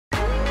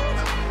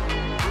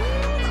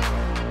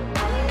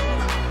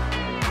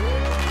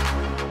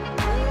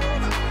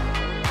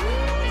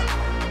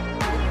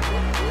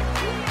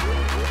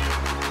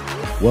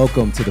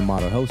Welcome to the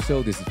Model Health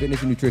Show. This is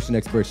fitness and nutrition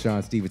expert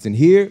Shawn Stevenson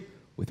here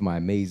with my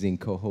amazing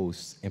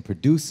co-host and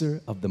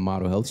producer of the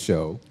Model Health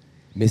Show,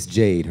 Miss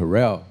Jade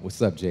Harrell.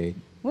 What's up, Jade?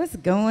 What's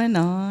going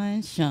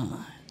on,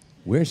 Shawn?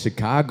 We're in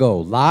Chicago,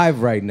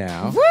 live right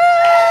now. Woo!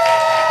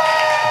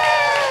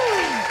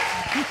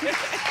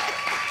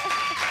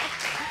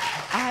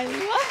 I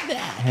love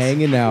that.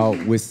 Hanging out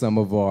with some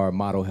of our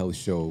Model Health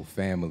Show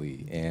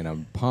family, and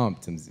I'm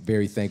pumped. I'm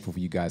very thankful for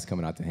you guys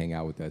coming out to hang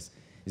out with us.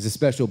 It's a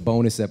special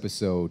bonus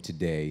episode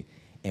today,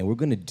 and we're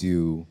gonna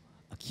do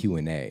a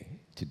Q&A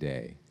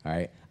today, all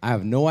right? I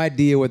have no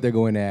idea what they're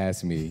going to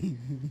ask me,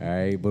 all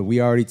right? But we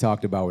already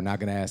talked about, we're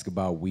not gonna ask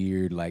about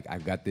weird, like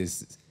I've got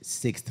this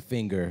sixth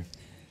finger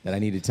that I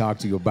need to talk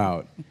to you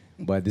about,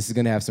 but this is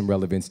gonna have some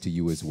relevance to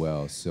you as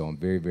well. So I'm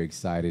very, very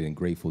excited and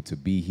grateful to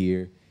be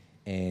here.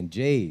 And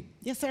Jade.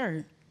 Yes,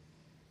 sir.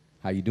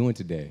 How you doing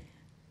today?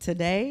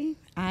 Today,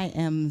 I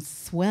am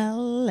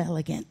swell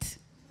elegant.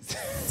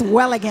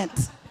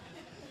 Swelligant.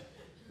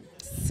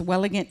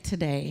 Swelligant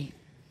today.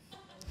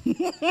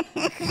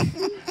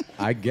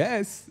 I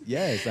guess.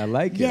 Yes, I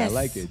like it. Yes. I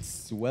like it.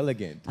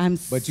 Swelligant. I'm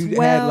But you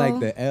had like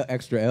the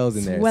extra L's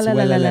in there.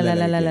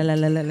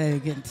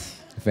 Swelligant.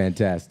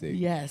 Fantastic.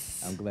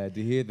 Yes. I'm glad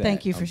to hear that.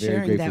 Thank you for I'm very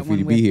sharing grateful that for you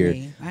to one be with here.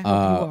 me. I hope you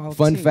all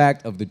Fun too.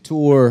 fact of the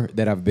tour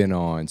that I've been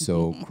on.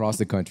 So across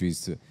the country,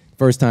 it's the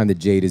first time that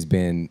Jade has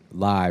been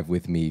live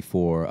with me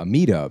for a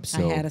meetup.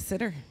 So I had a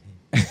sitter.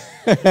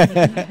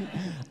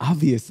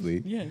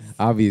 Obviously. Yes.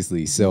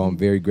 Obviously. So I'm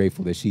very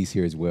grateful that she's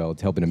here as well,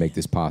 helping to make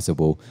this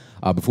possible.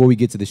 Before we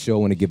get to the show, I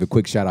want to give a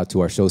quick shout out to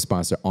our show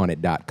sponsor,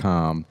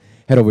 Onnit.com.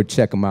 Head over,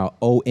 check them out,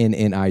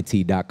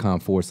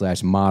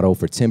 onnit.com/model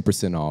for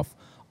 10% off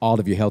all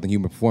of your health and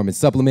human performance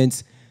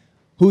supplements.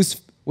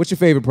 What's your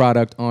favorite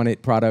product,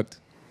 Onnit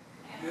product?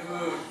 New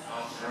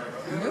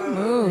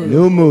mood.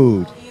 New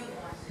Mood.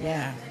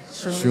 Yeah.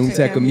 Shroom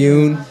Tech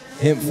Immune,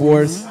 Hemp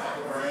Force.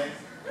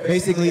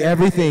 Basically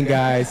everything,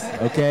 guys,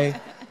 okay?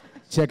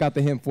 Check out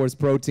the Hemp Force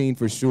protein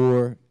for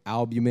sure,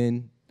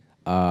 albumin,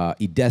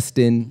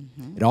 edestin.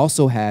 It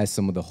also has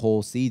some of the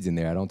whole seeds in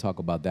there. I don't talk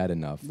about that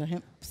enough. The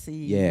hemp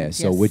seed. Yeah,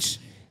 so yes. which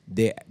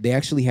they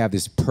actually have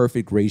this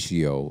perfect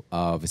ratio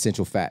of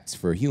essential fats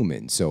for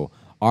humans. So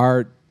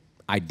our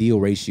ideal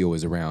ratio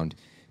is around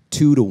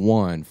 2 to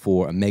 1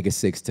 for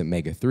omega-6 to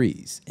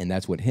omega-3s, and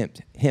that's what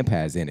hemp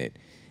has in it.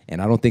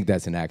 And I don't think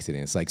that's an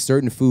accident. It's like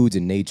certain foods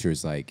in nature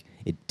is like,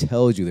 it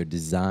tells you they're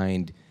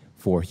designed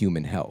for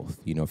human health,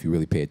 you know, if you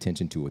really pay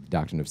attention to it, the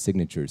doctrine of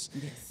signatures.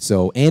 Yes.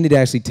 So, and it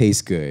actually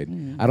tastes good.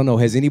 I don't know,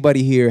 has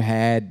anybody here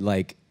had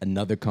like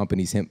another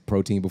company's hemp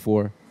protein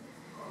before?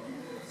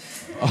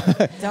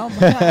 Don't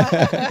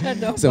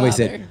Somebody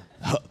said,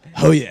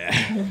 oh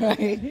yeah.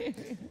 Right.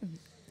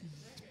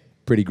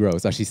 Pretty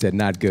gross. Oh, she said,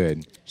 not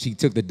good. She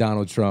took the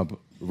Donald Trump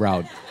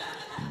route.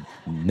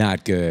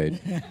 Not good.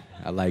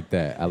 I like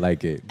that. I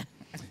like it.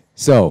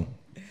 So,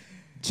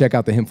 check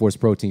out the Hemp Force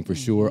protein for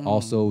sure.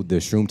 Also, the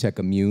Shroom Tech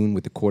Immune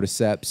with the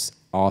cordyceps.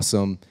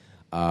 Awesome.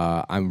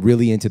 I'm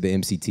really into the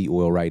MCT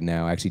oil right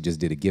now. I actually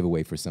just did a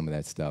giveaway for some of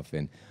that stuff.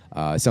 And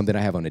something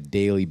I have on a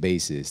daily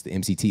basis. The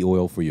MCT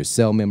oil for your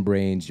cell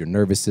membranes, your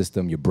nervous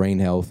system, your brain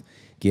health.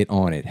 Get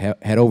on it.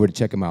 Head over to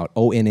check them out.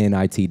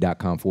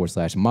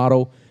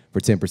 onnit.com/model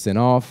for 10%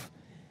 off.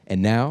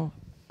 And now,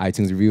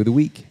 iTunes Review of the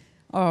Week.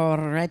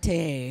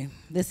 Alrighty.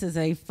 This is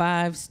a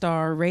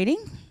 5-star rating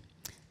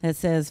that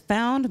says,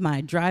 found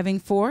my driving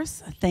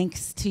force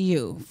thanks to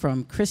you,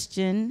 from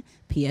Christian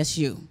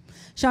PSU.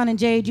 Shawn and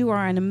Jade, you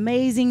are an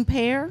amazing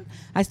pair.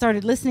 I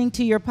started listening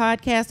to your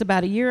podcast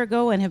about a year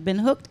ago and have been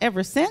hooked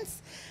ever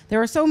since.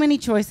 There are so many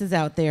choices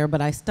out there,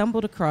 but I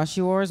stumbled across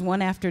yours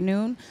one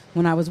afternoon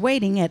when I was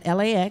waiting at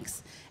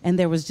LAX, and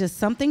there was just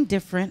something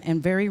different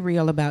and very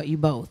real about you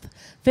both.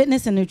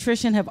 Fitness and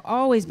nutrition have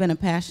always been a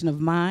passion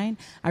of mine.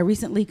 I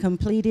recently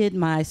completed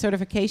my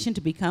certification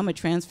to become a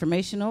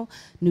transformational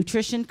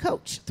nutrition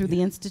coach through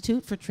the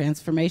Institute for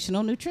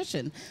Transformational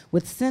Nutrition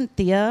with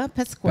Cynthia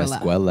Pasquella.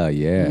 Pasquella,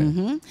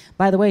 yeah.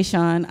 By the way,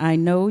 Shawn, I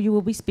know you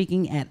will be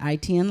speaking at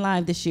ITN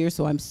Live this year,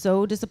 so I'm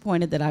so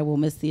disappointed that I will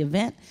miss the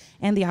event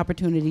and the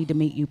opportunity to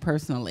meet you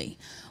personally.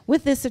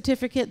 With this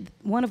certificate,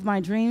 one of my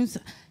dreams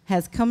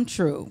has come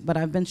true, but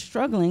I've been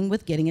struggling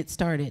with getting it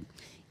started.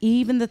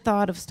 Even the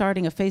thought of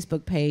starting a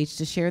Facebook page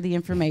to share the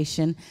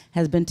information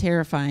has been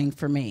terrifying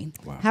for me.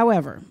 Wow.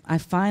 However, I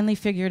finally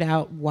figured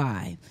out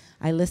why.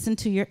 I listened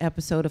to your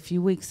episode a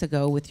few weeks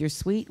ago with your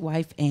sweet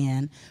wife,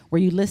 Ann,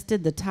 where you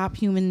listed the top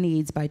human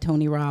needs by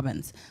Tony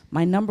Robbins.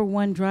 My number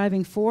one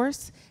driving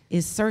force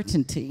is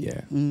certainty.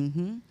 Yeah.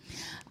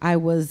 I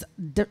was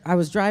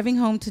driving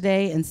home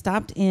today and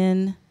stopped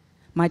in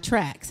my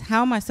tracks.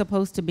 How am I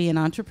supposed to be an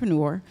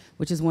entrepreneur,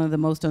 which is one of the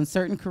most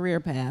uncertain career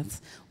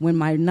paths, when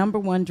my number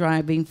one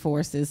driving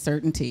force is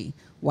certainty?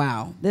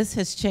 Wow, this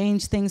has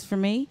changed things for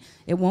me.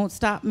 It won't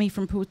stop me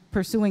from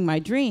pursuing my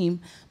dream,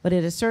 but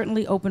it has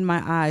certainly opened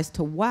my eyes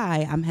to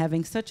why I'm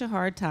having such a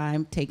hard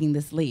time taking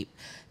this leap.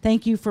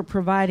 Thank you for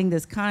providing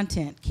this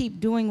content. Keep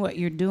doing what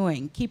you're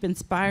doing. Keep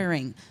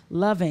inspiring,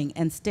 loving,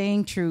 and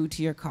staying true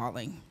to your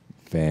calling.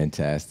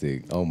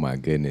 Fantastic. Oh, my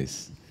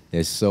goodness.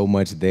 There's so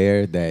much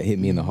there that hit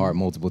me in the heart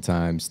multiple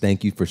times.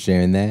 Thank you for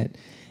sharing that.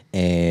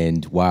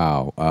 And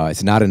wow,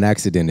 it's not an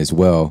accident as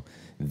well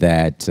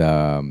that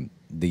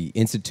the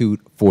Institute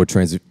for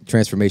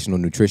Transformational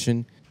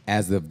Nutrition,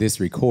 as of this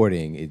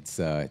recording, it's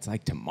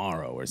like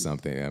tomorrow or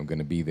something. I'm going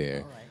to be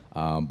there.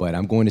 But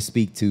I'm going to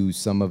speak to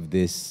some of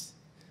this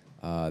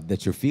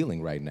that you're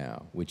feeling right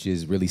now, which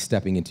is really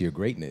stepping into your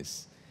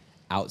greatness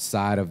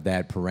outside of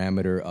that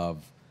parameter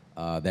of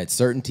that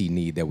certainty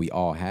need that we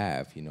all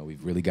have. You know,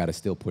 we've really got to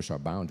still push our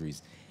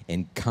boundaries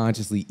and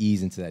consciously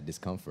ease into that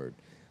discomfort.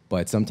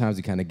 But sometimes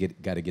we kind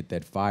of got to get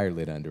that fire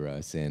lit under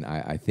us. And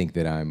I think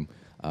that I'm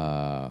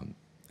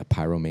a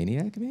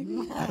pyromaniac,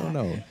 maybe? I don't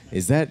know.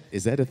 Is that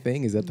a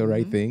thing? Is that the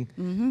right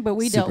thing? But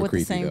we dealt with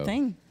creepy, the same though.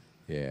 thing.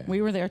 Yeah.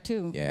 We were there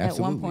too. Yeah, at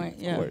absolutely. one point.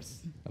 Yeah.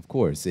 Of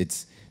course.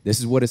 This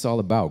is what it's all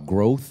about.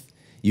 Growth.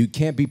 You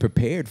can't be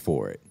prepared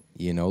for it.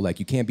 You know, like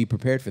you can't be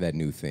prepared for that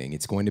new thing.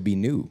 It's going to be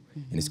new,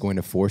 and it's going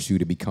to force you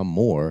to become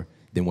more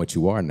than what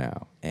you are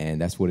now. And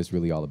that's what it's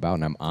really all about.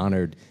 And I'm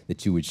honored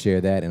that you would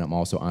share that, and I'm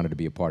also honored to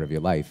be a part of your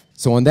life.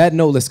 So on that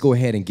note, let's go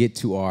ahead and get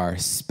to our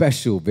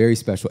special, very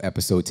special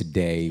episode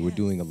today. We're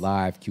doing a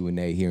live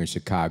Q&A here in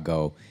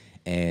Chicago.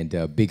 And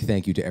a big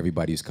thank you to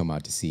everybody who's come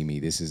out to see me.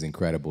 This is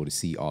incredible to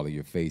see all of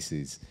your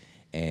faces.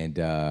 And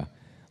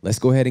let's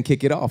go ahead and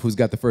kick it off. Who's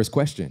got the first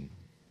question?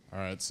 All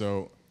right,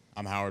 so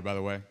I'm Howard, by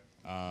the way.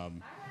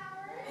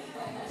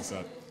 What's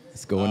up?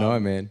 What's going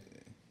on, man?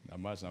 Not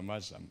much.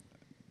 I'm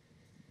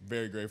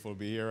very grateful to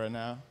be here right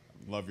now.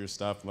 Love your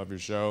stuff, love your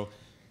show,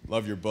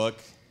 love your book.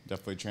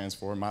 Definitely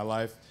transformed my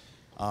life.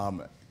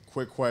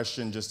 Quick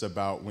question just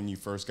about when you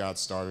first got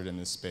started in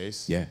this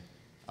space. Yeah.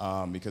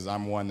 Because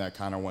I'm one that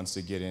kind of wants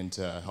to get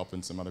into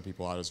helping some other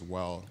people out as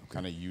well,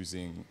 kind of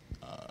using,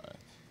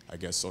 I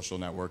guess, social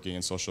networking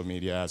and social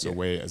media as a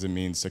way, as a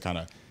means to kind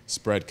of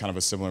spread kind of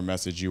a similar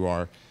message you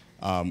are.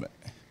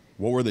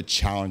 What were the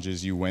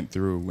challenges you went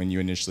through when you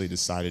initially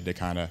decided to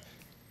kind of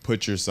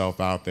put yourself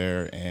out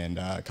there and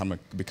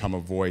become a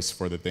voice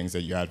for the things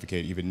that you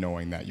advocate, even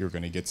knowing that you're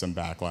going to get some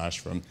backlash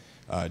from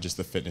just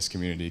the fitness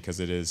community, because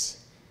it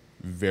is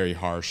very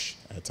harsh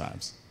at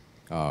times?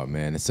 Oh,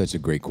 man, it's such a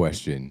great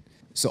question.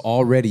 So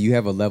already you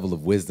have a level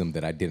of wisdom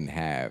that I didn't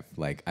have.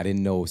 Like, I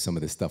didn't know some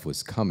of this stuff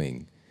was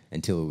coming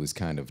until it was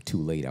kind of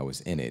too late. I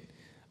was in it.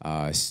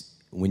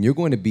 When you're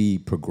going to be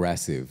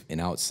progressive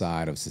and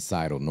outside of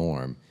societal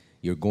norm,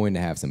 you're going to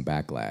have some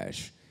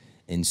backlash.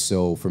 And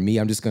so for me,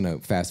 I'm just going to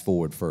fast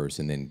forward first,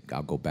 and then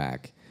I'll go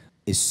back.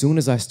 As soon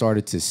as I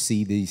started to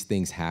see these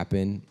things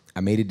happen,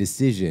 I made a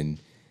decision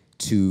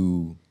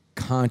to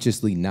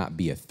consciously not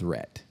be a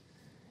threat.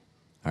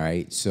 All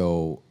right?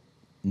 So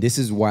this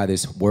is why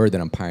this word that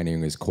I'm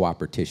pioneering is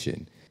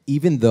cooperation.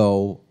 Even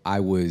though I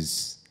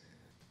was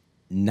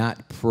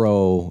not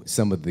pro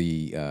some of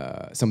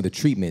the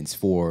treatments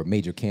for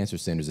major cancer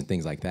centers and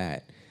things like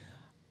that,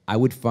 I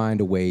would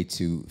find a way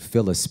to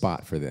fill a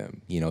spot for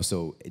them. You know,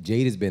 so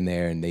Jade has been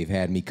there, and they've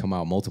had me come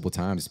out multiple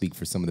times to speak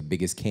for some of the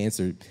biggest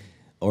cancer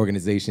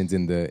organizations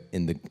in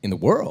the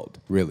world,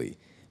 really,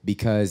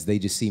 because they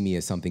just see me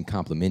as something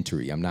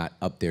complementary. I'm not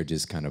up there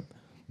just kind of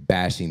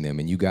bashing them.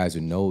 And you guys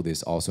would know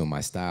this also in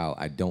my style.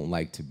 I don't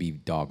like to be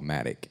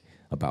dogmatic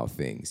about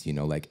things. You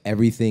know, like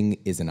everything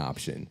is an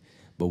option,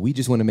 but we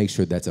just want to make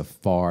sure that's a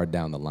far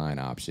down the line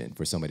option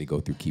for somebody to go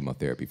through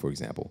chemotherapy, for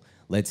example.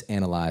 Let's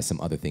analyze some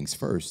other things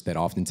first that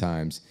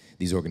oftentimes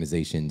these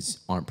organizations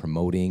aren't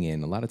promoting,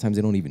 and a lot of times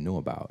they don't even know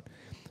about.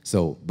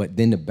 So, but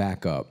then to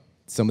back up,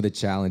 some of the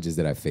challenges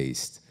that I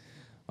faced,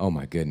 oh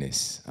my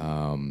goodness.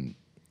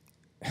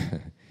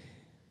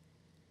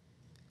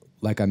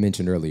 Like I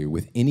mentioned earlier,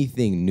 with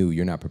anything new,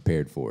 you're not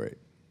prepared for it.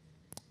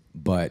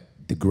 But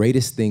the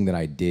greatest thing that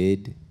I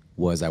did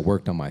was I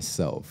worked on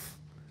myself.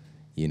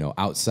 You know,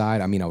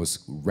 outside, I mean, I was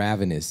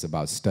ravenous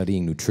about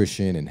studying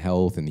nutrition and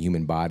health and the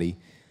human body,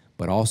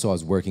 but also I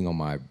was working on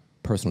my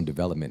personal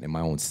development and my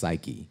own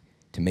psyche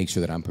to make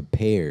sure that I'm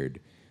prepared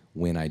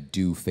when I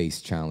do face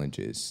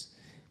challenges.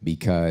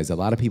 Because a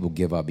lot of people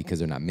give up because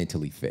they're not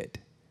mentally fit.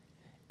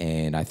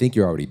 And I think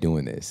you're already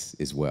doing this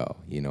as well.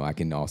 You know, I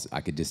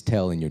could just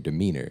tell in your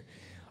demeanor.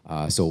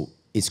 So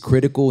it's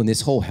critical in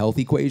this whole health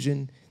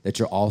equation that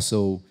you're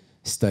also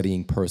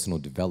studying personal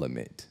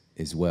development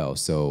as well.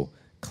 So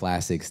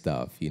classic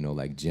stuff, you know,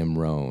 like Jim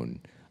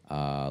Rohn,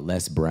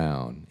 Les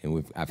Brown,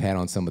 and I've had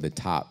on some of the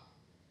top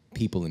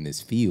people in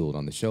this field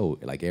on the show,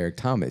 like Eric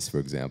Thomas, for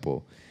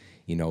example.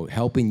 You know,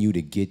 helping you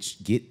to get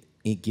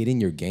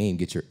in your game,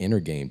 get your inner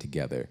game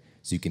together,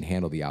 so you can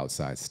handle the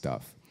outside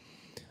stuff.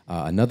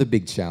 Another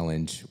big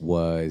challenge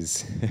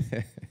was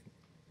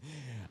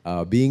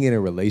being in a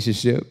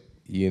relationship,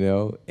 you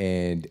know,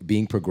 and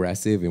being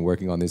progressive and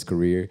working on this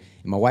career.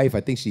 And my wife,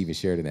 I think she even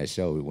shared in that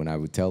show when I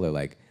would tell her,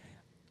 like,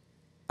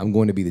 I'm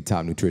going to be the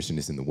top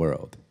nutritionist in the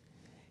world.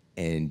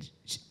 And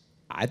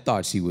I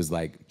thought she was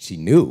like, she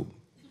knew.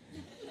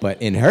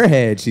 But in her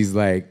head, she's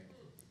like,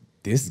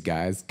 this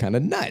guy's kind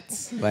of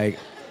nuts. Like,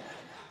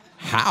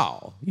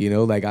 how? You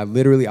know, like I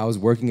was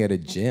working at a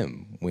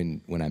gym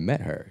when I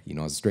met her. You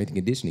know, I was a strength and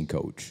conditioning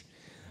coach.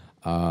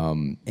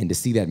 And to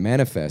see that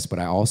manifest, but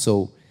I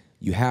also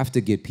you have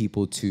to get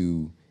people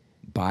to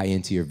buy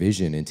into your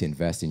vision and to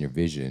invest in your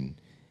vision.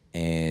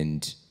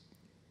 And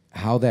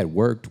how that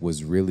worked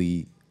was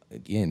really,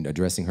 again,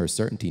 addressing her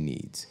certainty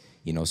needs.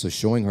 You know, so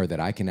showing her that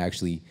I can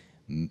actually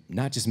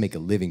not just make a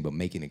living, but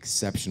make an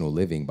exceptional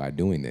living by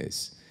doing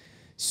this.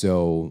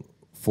 So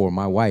for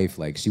my wife,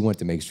 like, she wanted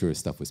to make sure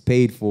stuff was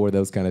paid for,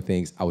 those kind of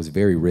things. I was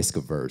very risk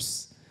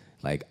averse.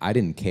 Like, I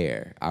didn't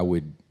care. I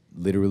would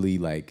literally,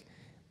 like,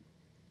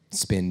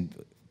 spend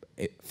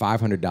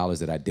 $500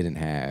 that I didn't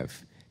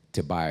have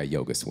to buy a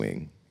yoga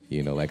swing.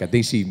 You know, like, I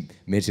think she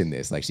mentioned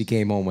this. Like, she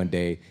came home one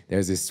day,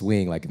 there's this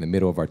swing, like, in the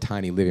middle of our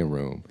tiny living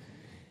room.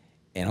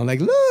 And I'm like,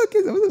 look,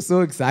 I was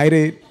so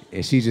excited.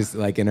 And she just,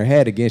 like, in her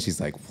head, again,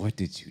 she's like, what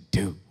did you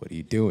do? What are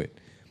you doing?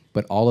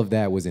 But all of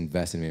that was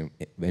investment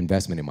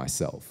in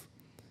myself.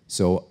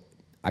 So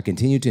I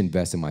continued to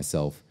invest in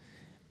myself.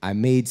 I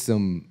made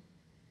some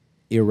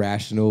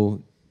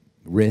irrational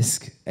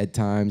risk at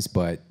times,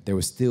 but there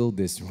was still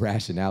this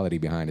rationality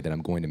behind it that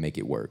I'm going to make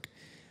it work.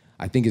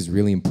 I think it's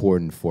really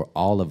important for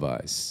all of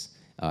us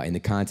in the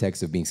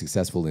context of being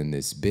successful in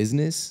this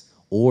business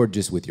or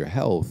just with your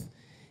health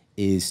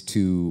is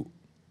to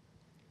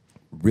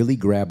really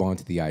grab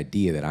onto the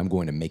idea that I'm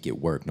going to make it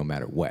work no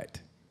matter what.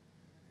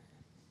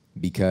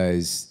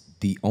 Because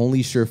the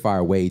only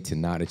surefire way to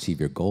not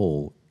achieve your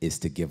goal is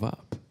to give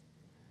up,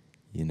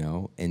 you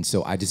know? And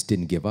so I just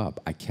didn't give up.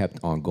 I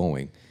kept on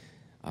going.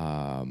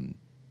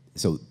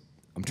 So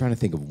I'm trying to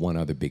think of one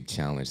other big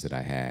challenge that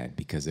I had,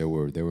 because there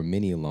were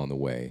many along the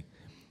way.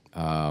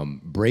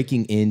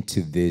 Breaking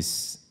into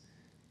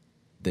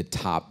the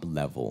top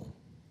level,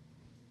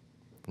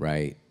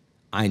 right?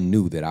 I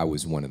knew that I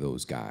was one of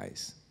those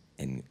guys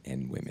and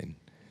women.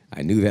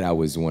 I knew that I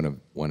was one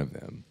of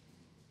them.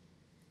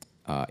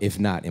 If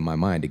not, in my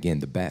mind, again,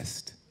 the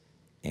best.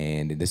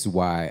 And this is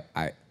why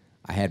I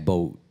had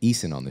Bo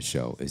Eason on the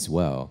show as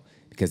well,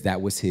 because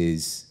that was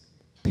his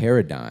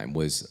paradigm,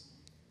 was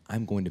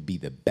I'm going to be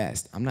the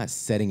best. I'm not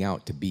setting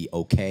out to be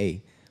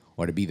okay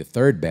or to be the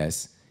third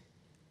best.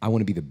 I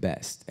want to be the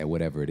best at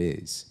whatever it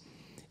is.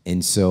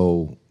 And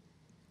so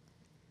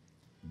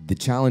the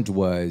challenge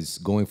was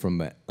going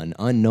from an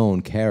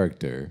unknown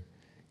character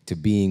to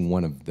being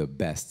one of the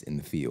best in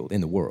the field,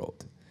 in the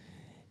world.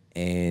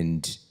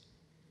 And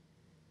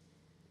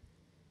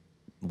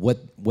what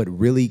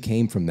really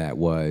came from that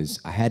was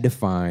I had to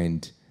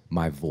find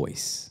my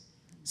voice.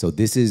 So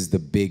this is the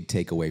big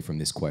takeaway from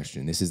this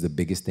question. This is the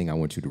biggest thing I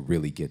want you to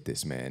really get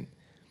this, man.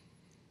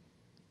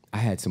 I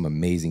had some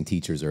amazing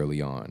teachers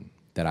early on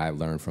that I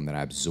learned from, that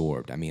I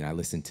absorbed. I mean, I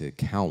listened to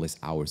countless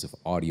hours of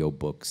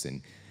audiobooks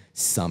and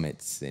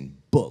summits and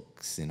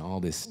books and all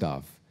this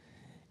stuff.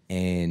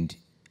 And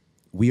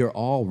we are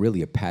all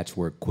really a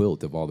patchwork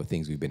quilt of all the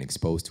things we've been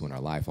exposed to in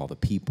our life, all the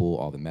people,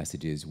 all the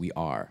messages. We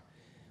are.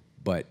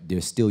 But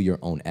there's still your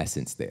own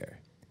essence there.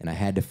 And I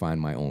had to find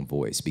my own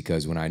voice,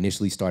 because when I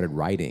initially started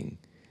writing,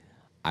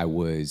 I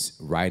was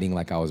writing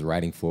like I was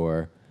writing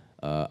for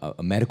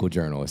a medical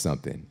journal or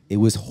something. It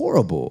was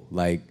horrible.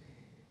 Like,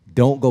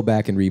 don't go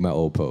back and read my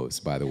old posts,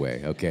 by the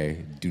way,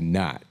 okay? Do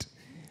not.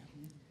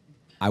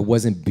 I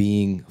wasn't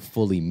being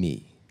fully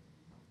me.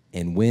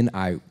 And when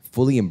I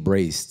fully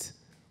embraced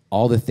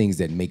all the things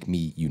that make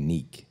me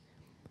unique,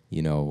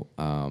 you know,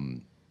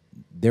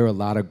 there are a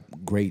lot of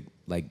great,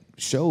 like,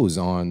 shows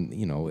on,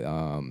 you know,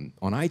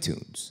 on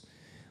iTunes.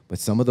 But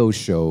some of those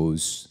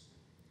shows,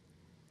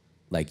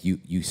 like,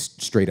 you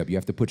straight up, you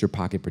have to put your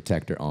pocket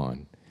protector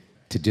on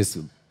to just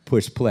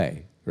push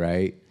play,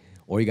 right?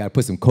 Or you got to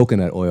put some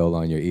coconut oil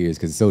on your ears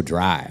because it's so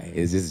dry.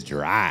 It's just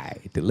dry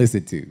to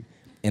listen to.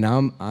 And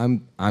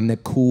I'm the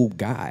cool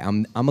guy.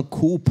 I'm a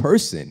cool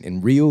person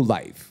in real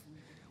life,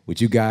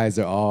 which you guys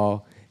are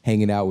all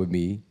hanging out with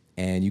me,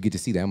 and you get to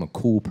see that I'm a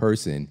cool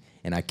person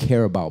and I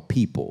care about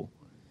people.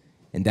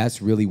 And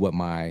that's really what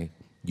my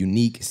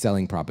unique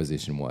selling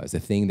proposition was. The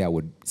thing that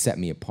would set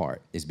me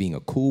apart is being a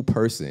cool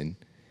person,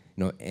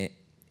 you know,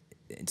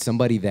 and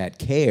somebody that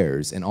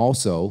cares. And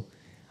also,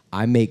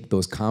 I make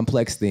those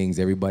complex things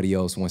everybody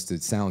else wants to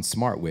sound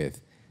smart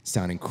with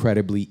sound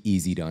incredibly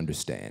easy to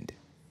understand.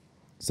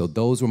 So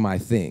those were my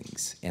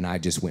things. And I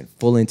just went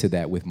full into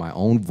that with my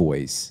own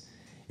voice.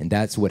 And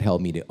that's what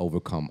helped me to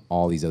overcome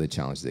all these other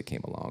challenges that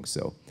came along.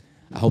 So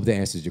I hope that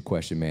answers your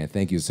question, man.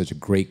 Thank you. It's such a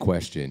great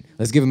question.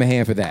 Let's give him a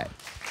hand for that.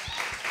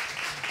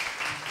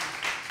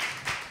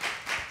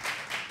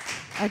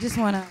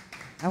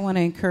 I want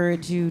to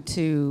encourage you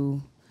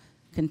to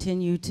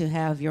continue to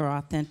have your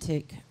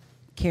authentic,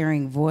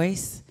 caring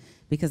voice,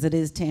 because it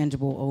is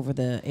tangible over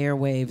the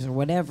airwaves or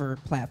whatever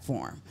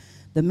platform.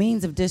 The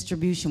means of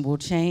distribution will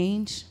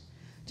change,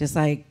 just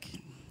like,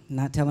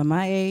 not telling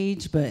my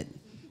age, but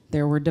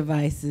there were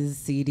devices,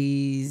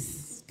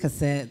 CDs,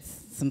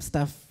 cassettes, some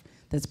stuff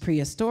that's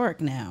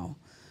prehistoric now.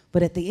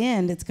 But at the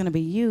end, it's going to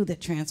be you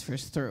that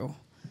transfers through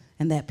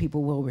and that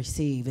people will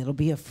receive. It'll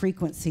be a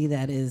frequency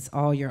that is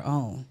all your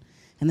own.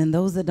 And then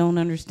those that don't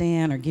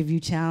understand or give you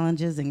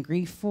challenges and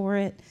grief for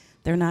it,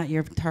 they're not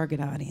your target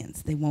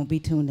audience. They won't be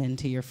tuned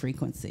into your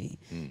frequency.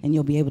 And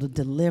you'll be able to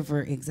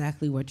deliver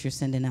exactly what you're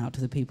sending out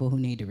to the people who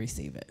need to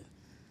receive it.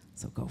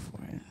 So go for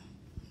it.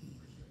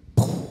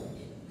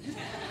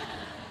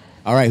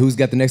 All right, who's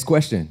got the next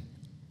question?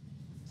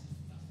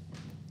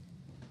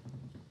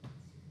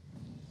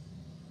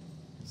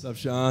 What's up,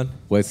 Shawn?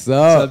 What's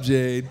up? What's up,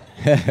 Jade?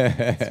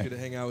 It's good to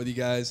hang out with you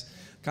guys.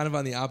 Kind of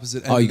on the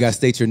opposite end. Oh, you got to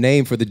state your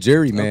name for the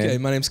jury, man. Okay,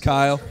 my name's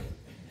Kyle.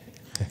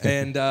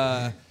 And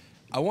I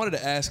wanted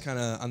to ask kind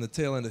of on the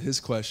tail end of his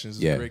questions,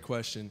 it's a great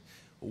question.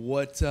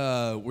 What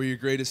were your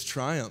greatest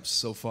triumphs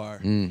so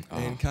far?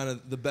 And kind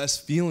of the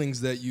best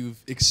feelings that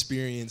you've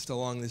experienced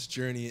along this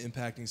journey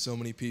impacting so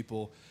many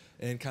people,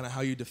 and kind of how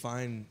you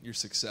define your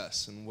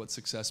success and what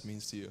success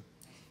means to you?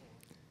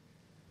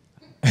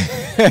 In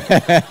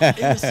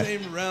the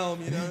same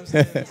realm, you know what I'm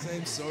saying? The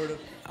same sort of.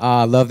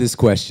 I love this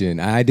question.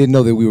 I didn't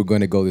know that we were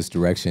going to go this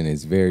direction.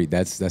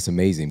 That's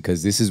amazing,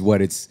 because this is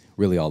what it's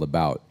really all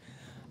about.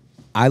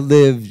 I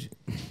lived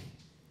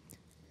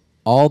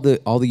all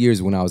the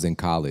years when I was in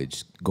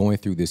college going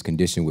through this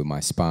condition with my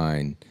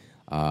spine,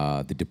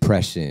 the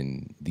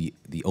depression, the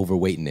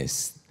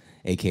overweightness,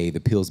 aka the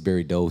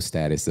Pillsbury Dough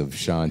status of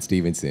Shawn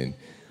Stevenson.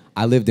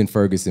 I lived in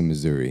Ferguson,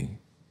 Missouri,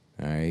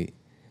 all right?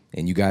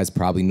 And you guys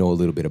probably know a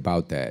little bit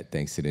about that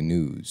thanks to the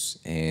news.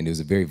 And it was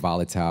a very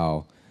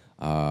volatile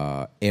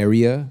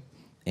area,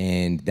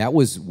 and that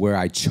was where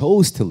I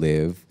chose to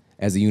live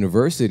as a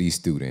university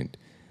student.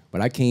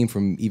 But I came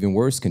from even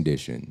worse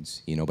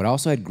conditions, you know, but I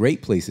also had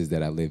great places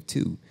that I lived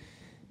too.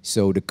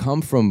 So to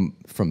come from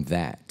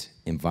that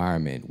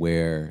environment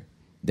where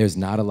there's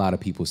not a lot of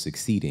people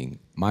succeeding,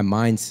 my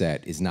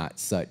mindset is not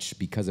such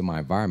because of my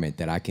environment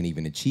that I can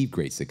even achieve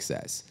great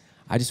success.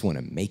 I just want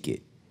to make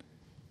it.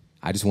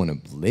 I just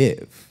want to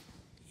live,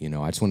 you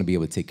know, I just want to be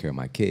able to take care of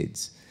my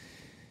kids.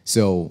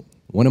 So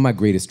one of my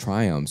greatest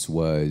triumphs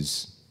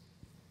was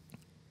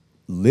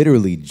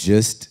literally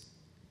just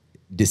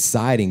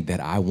deciding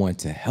that I want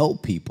to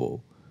help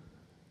people.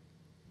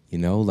 You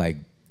know, like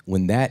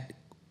when the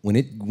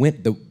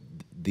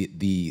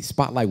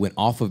spotlight went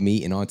off of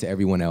me and onto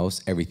everyone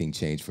else, everything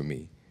changed for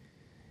me.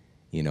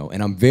 You know,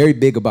 and I'm very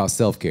big about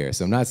self-care.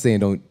 So I'm not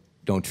saying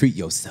don't treat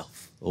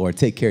yourself or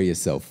take care of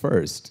yourself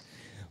first,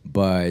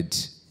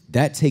 but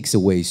that takes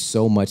away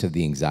so much of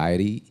the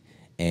anxiety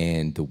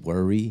and the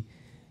worry.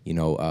 You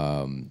know,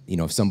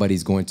 if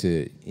somebody's going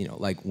to, you know,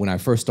 like when I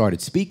first started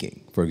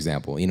speaking, for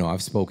example, you know,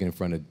 I've spoken in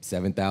front of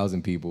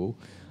 7,000 people,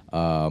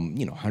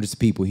 you know, hundreds of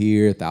people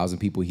here, 1,000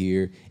 people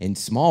here, in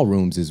small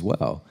rooms as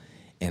well.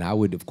 And I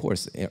would, of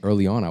course,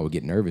 early on, I would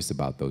get nervous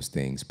about those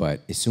things. But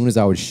as soon as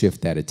I would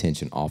shift that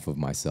attention off of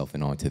myself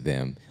and onto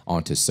them,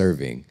 onto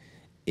serving,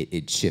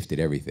 it shifted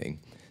everything.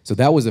 So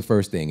that was the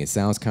first thing. It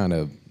sounds kind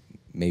of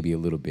maybe a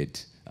little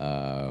bit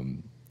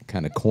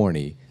kind of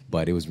corny,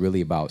 but it was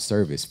really about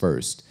service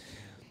first.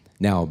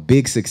 Now,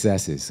 big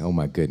successes, oh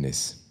my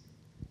goodness.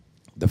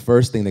 The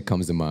first thing that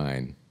comes to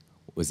mind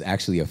was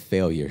actually a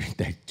failure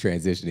that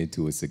transitioned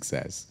into a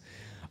success.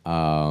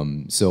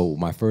 So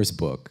my first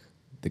book,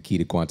 The Key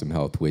to Quantum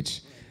Health, which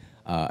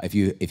if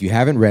you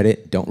haven't read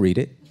it, don't read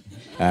it,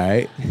 all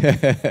right?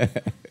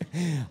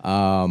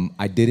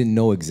 I didn't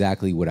know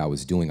exactly what I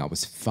was doing. I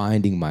was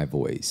finding my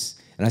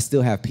voice. And I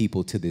still have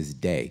people to this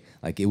day.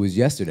 Like it was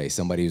yesterday,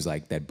 somebody was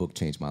like, that book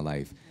changed my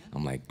life.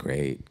 I'm like,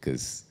 great,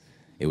 because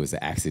it was an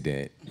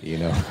accident, you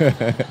know?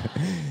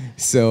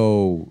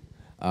 So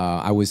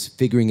I was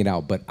figuring it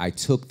out, but I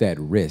took that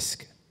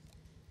risk.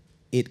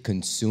 It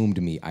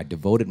consumed me. I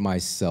devoted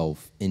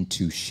myself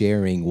into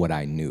sharing what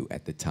I knew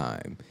at the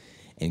time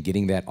and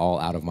getting that all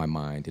out of my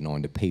mind and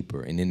onto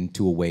paper and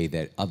into a way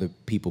that other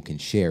people can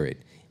share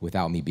it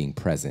without me being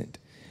present.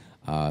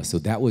 So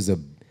that was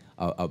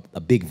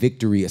a big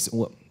victory,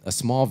 a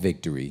small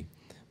victory,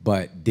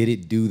 but did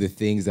it do the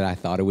things that I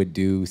thought it would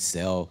do,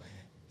 sell,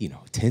 you know,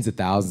 tens of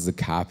thousands of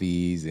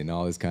copies and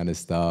all this kind of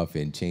stuff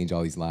and change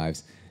all these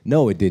lives?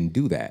 No, it didn't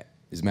do that.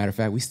 As a matter of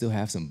fact, we still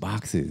have some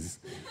boxes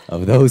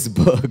of those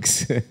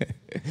books.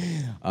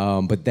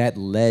 But that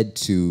led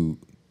to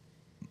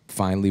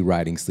finally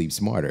writing Sleep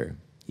Smarter,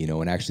 you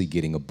know, and actually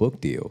getting a book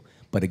deal.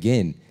 But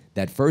again,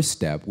 that first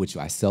step, which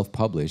I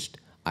self-published,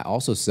 I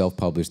also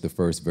self-published the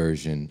first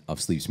version of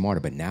Sleep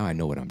Smarter, but now I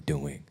know what I'm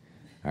doing,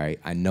 all right?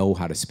 I know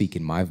how to speak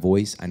in my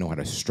voice. I know how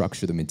to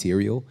structure the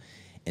material.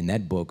 And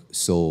that book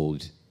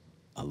sold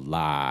a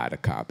lot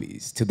of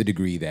copies to the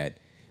degree that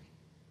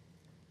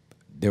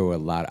there were a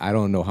lot. I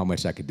don't know how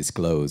much I could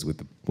disclose with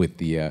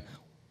the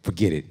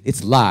forget it.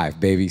 It's live,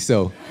 baby.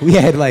 So we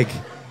had like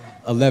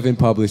 11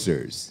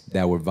 publishers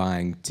that were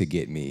vying to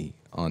get me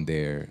on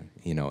their,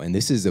 you know, and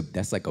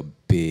that's like a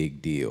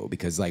big deal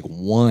because like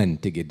one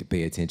to get to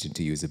pay attention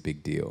to you is a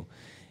big deal.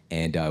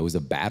 And it was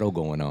a battle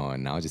going on.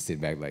 And I was just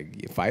sitting back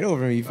like, fight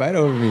over me, fight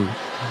over me.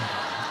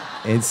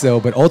 And so,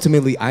 but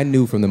ultimately I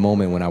knew from the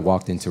moment when I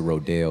walked into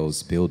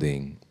Rodale's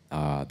building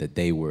that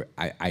they were,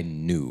 I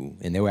knew,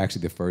 and they were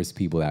actually the first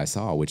people that I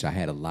saw, which I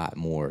had a lot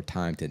more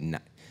time to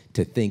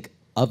think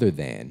other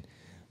than,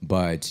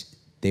 but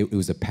it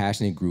was a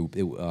passionate group.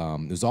 It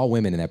was all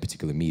women in that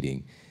particular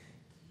meeting,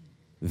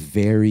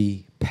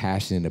 very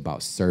passionate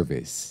about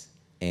service,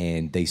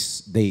 and they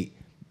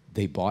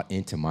bought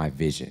into my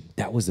vision.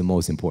 That was the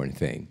most important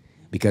thing.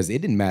 because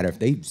it didn't matter if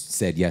they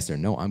said yes or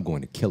no. I'm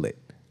going to kill it.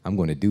 I'm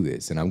going to do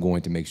this, and I'm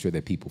going to make sure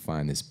that people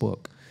find this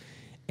book.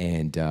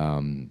 And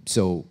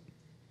so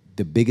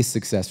the biggest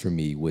success for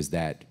me was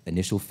that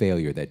initial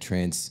failure that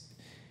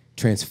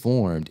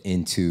transformed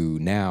into,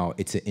 now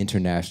it's an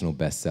international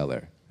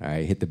bestseller. All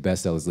right, hit the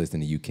bestsellers list in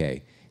the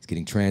UK. It's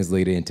getting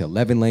translated into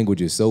 11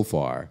 languages so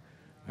far.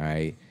 All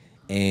right,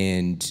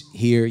 and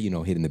here, you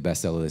know, hitting the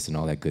bestseller list and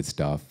all that good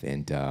stuff,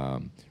 and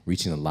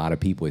reaching a lot of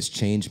people has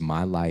changed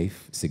my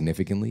life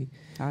significantly.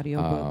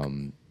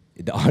 Audiobook.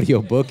 The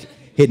audiobook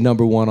hit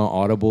 #1 on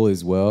Audible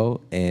as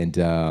well, and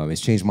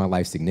it's changed my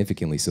life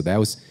significantly. So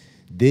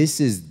this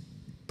is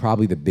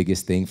probably the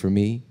biggest thing for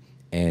me.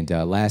 And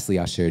lastly,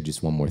 I'll share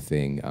just one more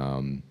thing.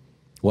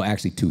 Well,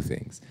 actually, two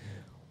things.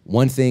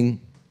 One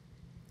thing,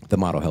 the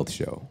Model Health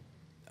Show.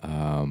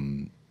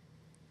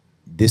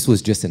 This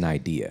was just an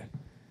idea.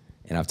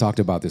 And I've talked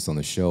about this on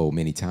the show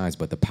many times,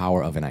 but the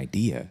power of an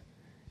idea,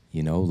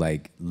 you know,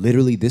 like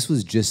literally this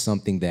was just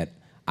something that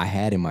I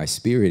had in my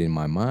spirit, in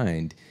my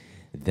mind,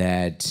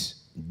 that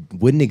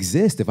wouldn't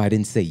exist if I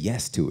didn't say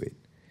yes to it.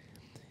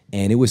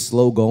 And it was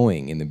slow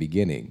going in the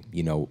beginning,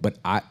 you know, but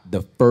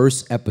the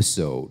first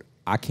episode,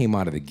 I came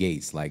out of the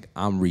gates like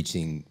I'm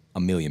reaching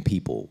 1 million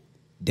people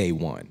day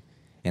one.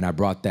 And I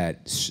brought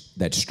that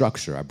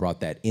structure, I brought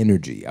that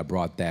energy, I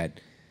brought the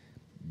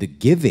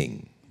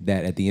giving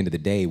that at the end of the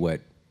day,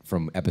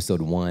 from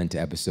episode 1 to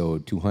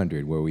episode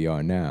 200, where we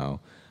are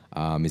now,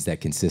 is that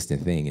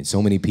consistent thing. And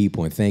so many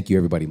people, and thank you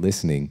everybody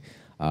listening,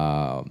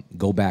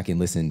 go back and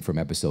listen from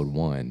episode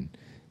 1,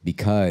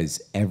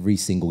 because every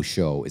single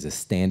show is a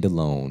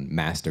standalone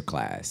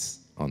masterclass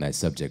on that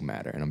subject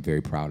matter, and I'm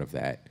very proud of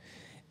that.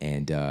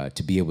 And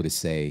to be able to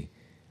say,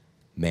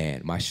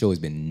 man, my show has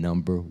been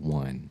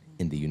 #1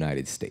 in the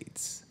United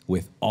States,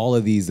 with all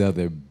of these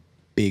other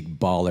big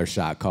baller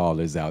shot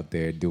callers out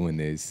there doing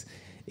this,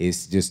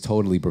 it's just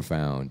totally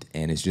profound,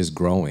 and it's just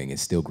growing.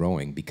 It's still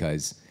growing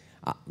because,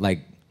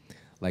 like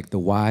the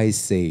wise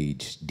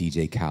sage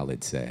DJ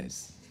Khaled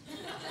says,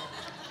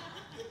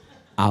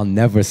 I'll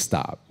never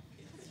stop.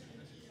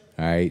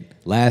 All right.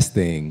 Last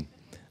thing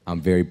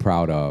I'm very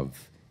proud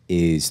of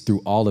is,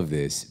 through all of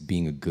this,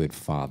 being a good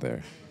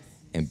father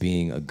and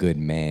being a good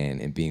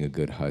man and being a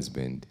good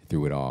husband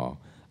through it all.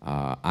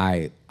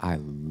 I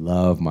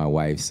love my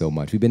wife so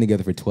much. We've been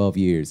together for 12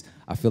 years.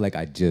 I feel like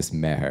I just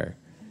met her,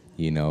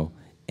 you know,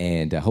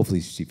 and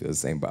hopefully she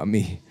feels the same about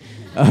me.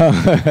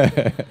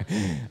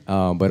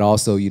 But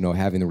also, you know,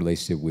 having a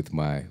relationship with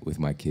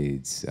my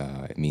kids,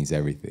 it means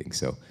everything.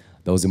 So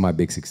those are my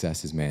big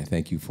successes, man.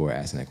 Thank you for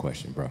asking that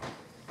question, bro.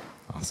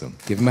 Awesome.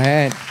 Give him a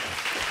hand.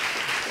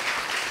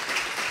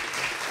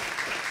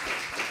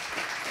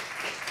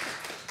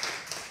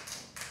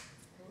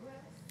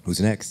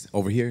 Who's next?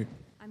 Over here.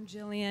 I'm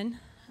Jillian.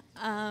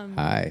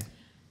 Hi.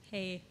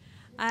 Hey,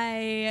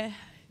 I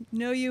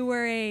know you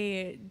were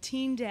a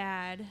teen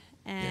dad,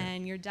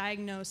 and your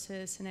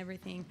diagnosis and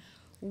everything.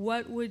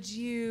 What would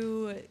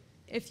you,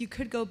 if you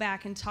could go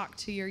back and talk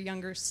to your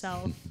younger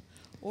self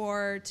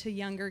or to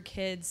younger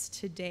kids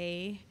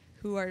today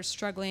who are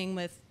struggling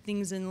with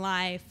things in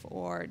life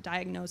or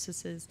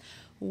diagnoses,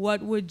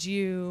 what would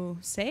you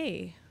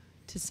say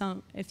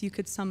to if you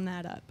could sum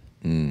that up?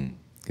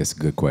 That's a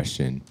good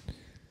question.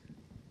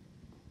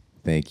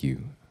 Thank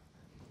you.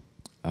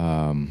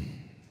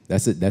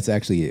 That's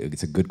actually,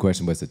 it's a good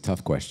question, but it's a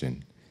tough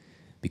question,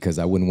 because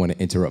I wouldn't want to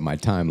interrupt my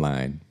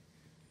timeline,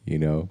 you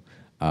know?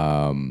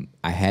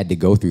 I had to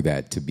go through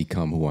that to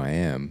become who I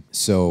am.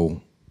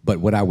 So, but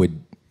what I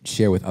would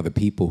share with other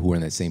people who are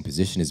in that same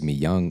position as me,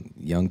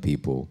 young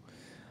people,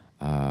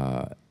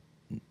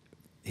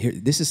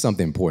 this is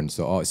something important.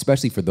 So,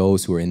 especially for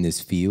those who are in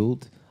this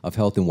field of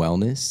health and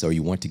wellness, or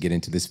you want to get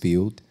into this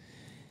field,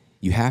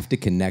 you have to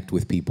connect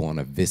with people on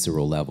a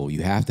visceral level.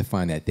 You have to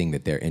find that thing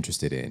that they're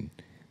interested in,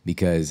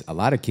 because a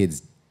lot of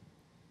kids,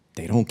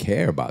 they don't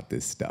care about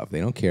this stuff. They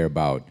don't care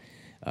about,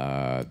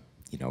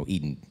 you know,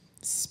 eating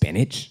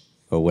spinach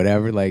or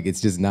whatever. Like,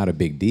 it's just not a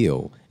big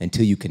deal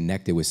until you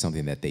connect it with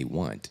something that they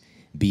want,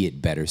 be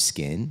it better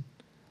skin.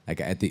 Like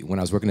when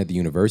I was working at the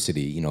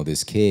university, you know,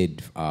 this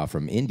kid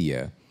from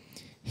India,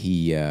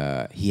 he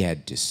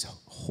had just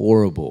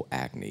horrible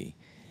acne,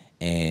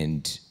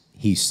 and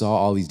he saw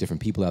all these different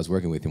people I was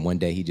working with, and one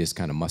day he just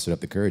kind of mustered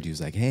up the courage. He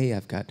was like, hey,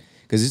 I've got,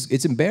 because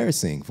it's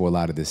embarrassing for a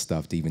lot of this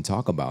stuff to even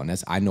talk about.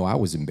 And I know I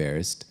was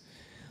embarrassed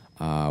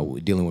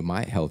dealing with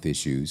my health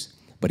issues.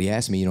 But he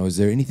asked me, you know, is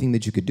there anything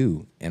that you could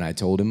do? And I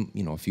told him,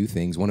 you know, a few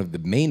things. One of the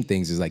main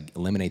things is like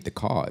eliminate the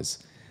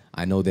cause.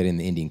 I know that in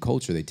the Indian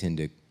culture, they tend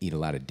to eat a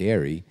lot of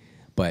dairy.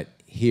 But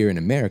here in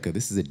America,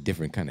 this is a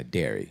different kind of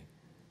dairy,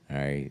 all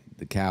right?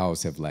 The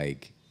cows have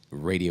like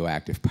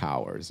radioactive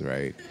powers,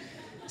 right?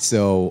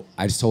 So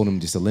I just told him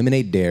just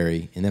eliminate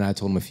dairy, and then I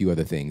told him a few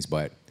other things.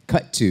 But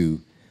cut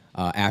to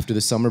after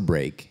the summer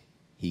break,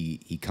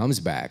 he comes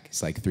back.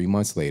 It's like 3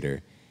 months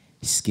later.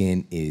 His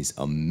skin is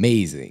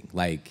amazing.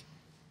 Like,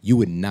 you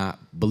would not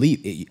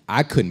believe it.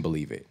 I couldn't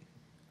believe it.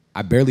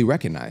 I barely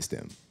recognized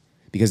him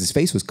because his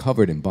face was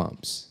covered in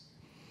bumps.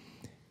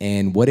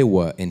 And what it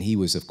was, and he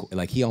was,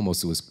 like, he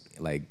almost was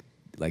like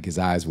like his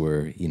eyes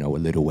were, a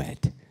little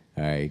wet.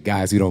 All right,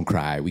 guys, we don't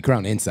cry. We cry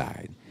on the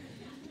inside.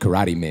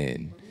 Karate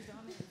men.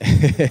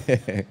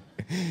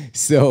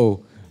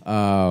 So,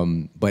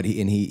 but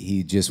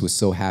he just was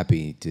so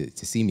happy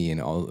to see me, and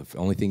the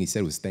only thing he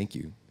said was thank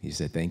you. He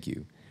said thank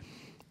you,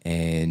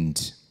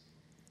 and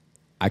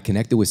I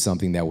connected with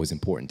something that was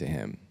important to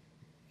him.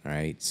 All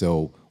right,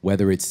 so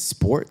whether it's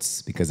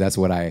sports, because that's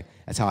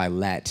how I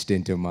latched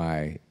into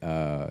my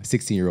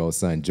 16-year-old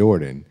son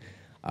Jordan.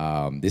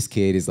 This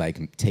kid is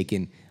like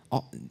taking.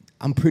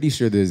 I'm pretty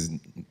sure there's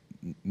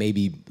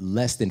maybe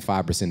less than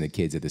 5% of the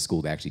kids at the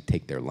school that actually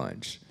take their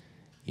lunch,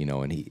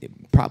 and he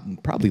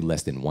probably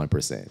less than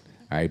 1%. All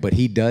right, but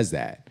he does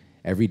that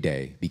every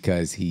day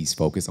because he's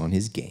focused on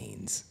his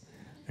gains,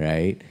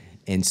 right?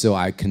 And so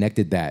I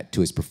connected that to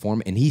his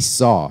performance, and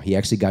he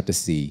actually got to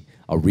see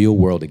a real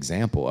world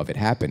example of it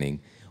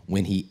happening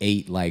when he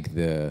ate like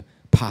the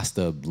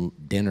pasta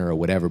dinner or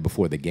whatever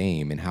before the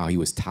game, and how he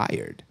was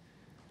tired,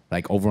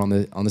 like over on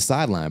the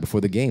sideline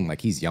before the game,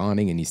 like he's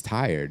yawning and he's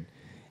tired,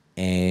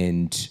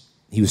 and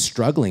he was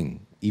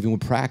struggling even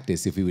with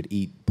practice if he would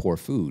eat poor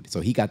food. So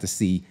he got to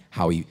see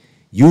how he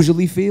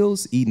usually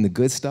feels eating the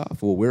good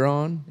stuff, what we're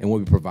on and what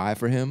we provide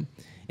for him,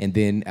 and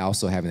then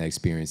also having that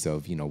experience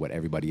of what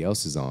everybody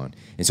else is on.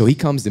 And so he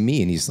comes to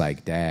me and he's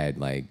like, Dad,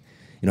 like,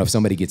 if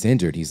somebody gets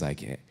injured, he's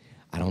like, yeah,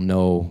 I don't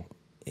know.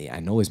 I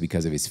know it's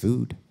because of his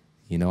food.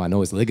 I know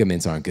his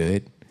ligaments aren't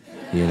good.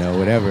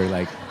 Whatever.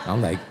 Like,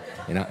 I'm like,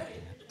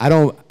 I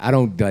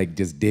don't like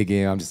just dig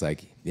in. I'm just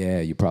like,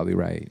 yeah, you're probably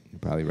right. You're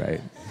probably right.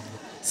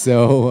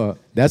 So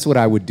that's what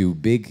I would do.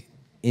 Big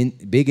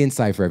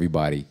insight for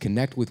everybody.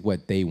 Connect with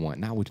what they want,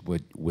 not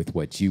with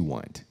what you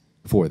want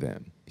for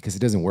them, because it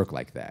doesn't work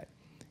like that.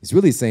 It's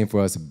really the same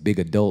for us big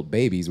adult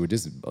babies. We're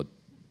just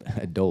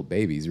adult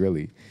babies,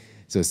 really.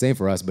 So same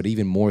for us, but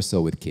even more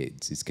so with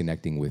kids. It's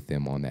connecting with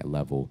them on that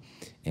level.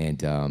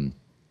 And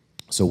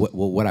so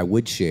what I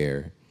would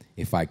share,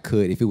 if I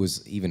could, if it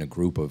was even a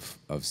group of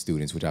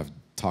students, which I've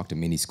talked to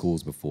many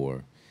schools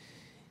before,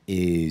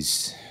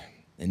 is,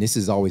 and this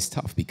is always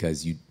tough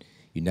because you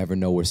never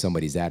know where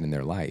somebody's at in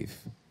their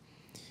life.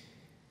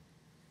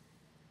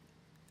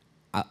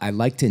 I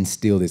like to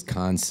instill this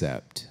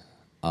concept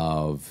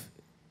of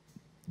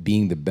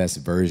being the best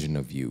version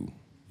of you,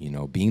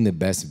 being the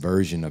best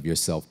version of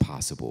yourself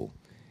possible.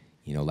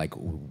 Like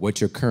what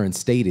your current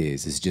state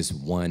is just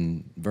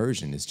one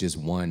version. It's just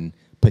one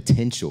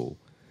potential,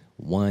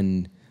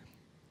 one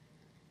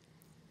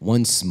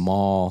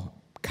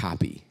small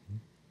copy,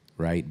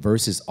 right?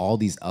 Versus all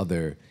these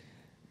other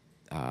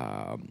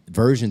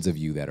versions of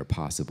you that are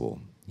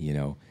possible,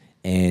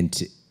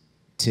 and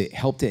to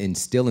help to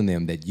instill in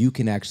them that you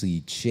can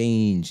actually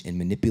change and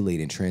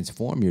manipulate and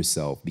transform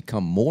yourself,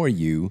 become more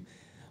you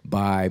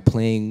by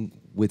playing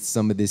with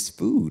some of this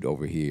food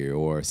over here,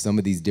 or some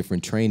of these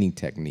different training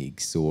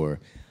techniques, or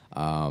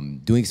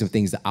doing some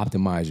things to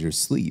optimize your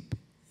sleep,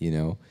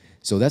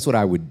 So that's what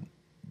I would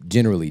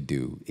generally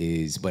do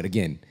but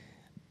again,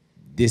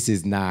 this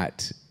is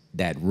not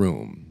that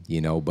room,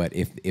 but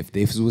if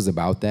this was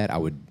about that, I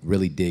would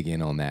really dig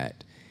in on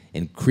that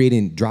and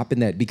dropping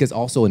that, because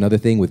also another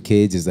thing with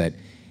kids is that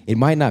it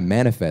might not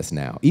manifest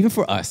now, even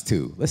for us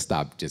too. Let's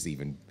stop just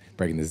even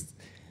breaking this.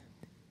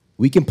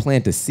 We can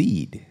plant a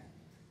seed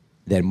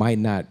that might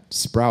not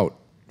sprout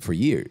for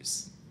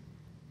years,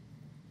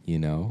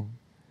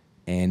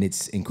 and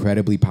it's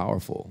incredibly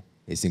powerful.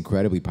 It's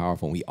incredibly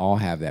powerful, and we all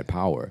have that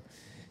power.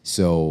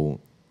 So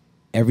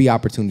every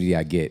opportunity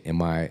I get, and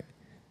my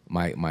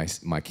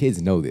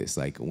kids know this,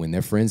 like when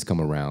their friends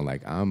come around,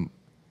 like I'm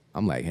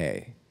like,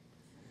 hey,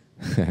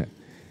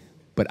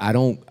 but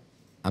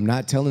I'm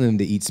not telling them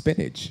to eat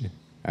spinach,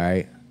 all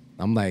right?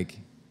 I'm like,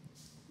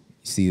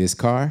 see this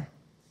car?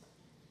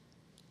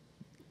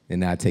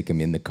 And I take them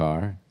in the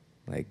car.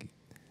 Like,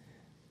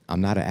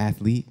 I'm not an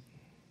athlete.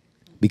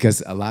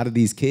 Because a lot of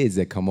these kids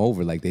that come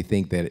over, like they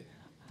think that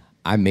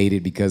I made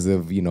it because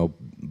of,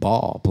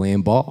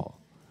 playing ball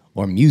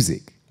or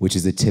music, which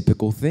is a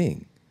typical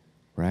thing,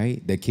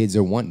 right? That kids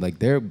are like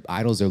their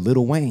idols are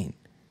Lil Wayne.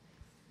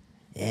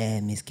 Yeah,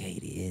 Miss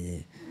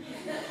Katie.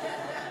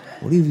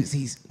 I don't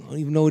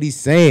even know what he's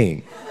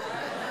saying,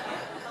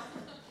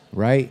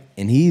 right?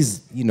 And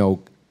he's,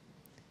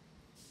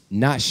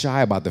 not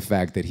shy about the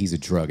fact that he's a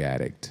drug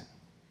addict.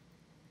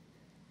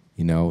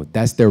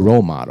 That's their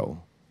role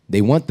model. They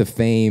want the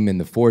fame and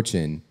the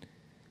fortune,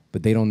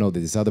 but they don't know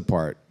that this other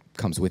part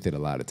comes with it a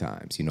lot of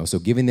times, So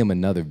giving them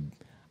another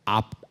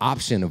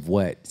option of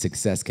what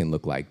success can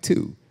look like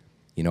too.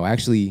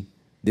 Actually,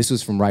 this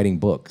was from writing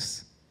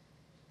books.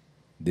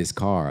 This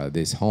car, or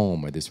this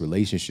home, or this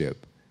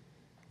relationship,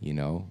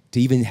 to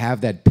even have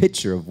that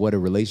picture of what a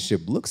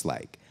relationship looks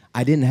like.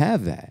 I didn't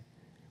have that,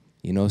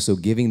 So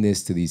giving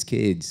this to these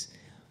kids,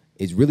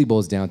 it really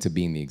boils down to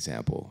being the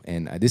example.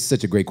 And this is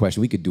such a great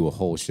question. We could do a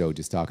whole show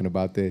just talking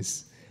about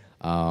this.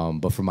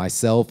 But for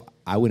myself,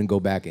 I wouldn't go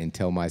back and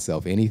tell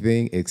myself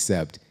anything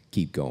except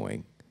keep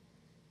going.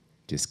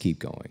 Just keep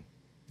going.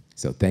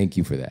 So thank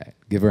you for that.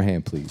 Give her a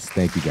hand, please.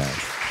 Thank you, guys.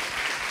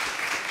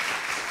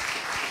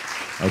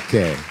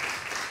 Okay.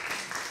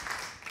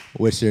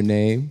 What's your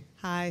name?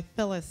 Hi,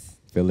 Phyllis.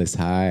 Phyllis,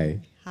 hi.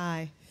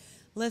 Hi.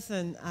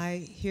 Listen,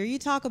 I hear you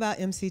talk about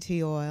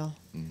MCT oil,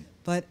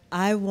 but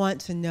I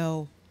want to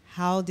know,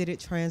 how did it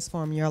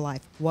transform your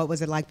life? What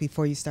was it like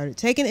before you started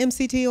taking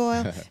MCT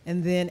oil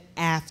and then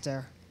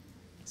after?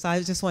 So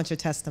I just want your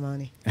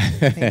testimony.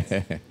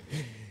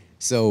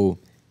 So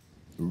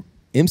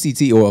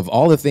MCT oil, of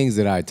all the things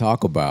that I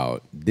talk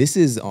about, this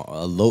is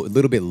a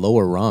little bit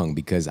lower rung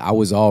because I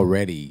was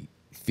already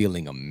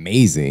feeling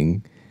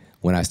amazing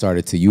when I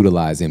started to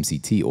utilize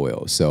MCT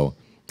oil. So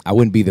I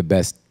wouldn't be the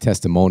best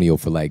testimonial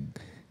for like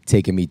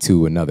taking me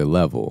to another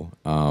level.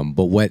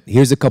 But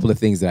here's a couple of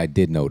things that I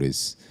did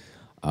notice.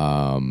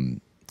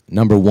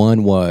 Number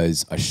one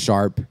was a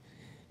sharp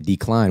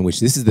decline, which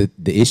this is the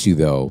issue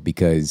though,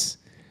 because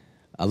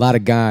a lot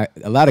of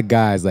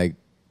guys like,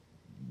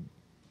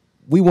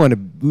 we want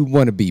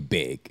to be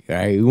big,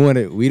 right?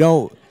 We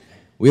don't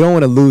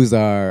want to lose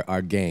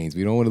our gains.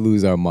 We don't want to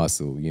lose our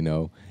muscle, you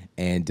know.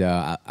 And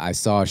I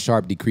saw a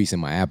sharp decrease in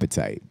my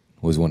appetite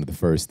was one of the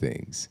first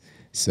things.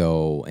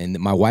 So, and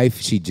my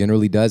wife, she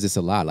generally does this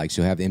a lot. Like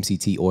she'll have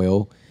MCT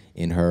oil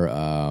in her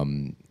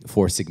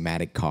Four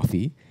Sigmatic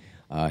coffee.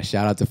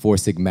 Shout out to Four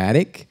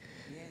Sigmatic.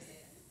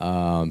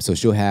 So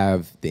she'll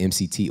have the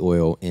MCT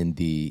oil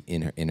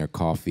in her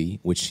coffee,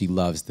 which she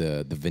loves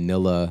the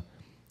vanilla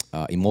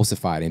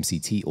emulsified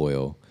MCT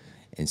oil,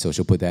 and so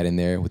she'll put that in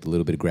there with a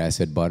little bit of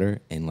grass-fed butter,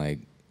 and like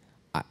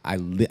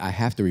I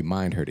have to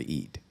remind her to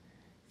eat,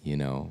 you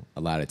know,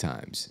 a lot of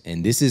times.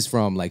 And this is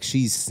from like,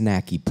 she's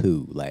snacky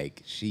poo.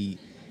 Like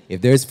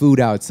if there's food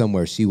out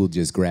somewhere, she will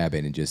just grab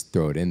it and just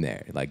throw it in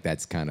there. Like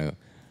that's kind of,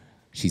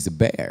 she's a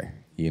bear,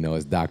 you know,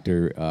 as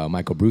Dr.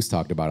 Michael Bruce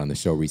talked about on the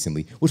show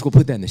recently, which we'll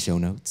put that in the show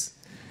notes.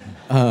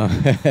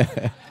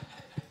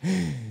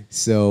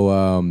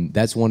 So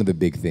that's one of the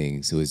big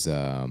things. It was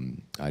a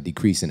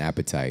decrease in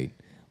appetite,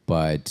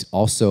 but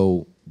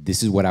also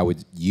this is what I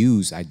would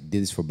use. I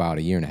did this for about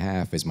 1.5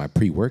 years as my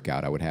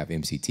pre-workout. I would have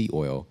MCT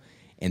oil,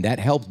 and that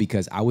helped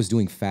because I was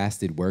doing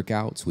fasted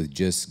workouts with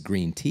just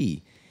green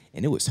tea,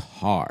 and it was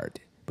hard.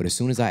 But as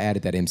soon as I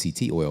added that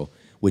MCT oil,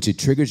 which it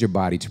triggers your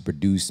body to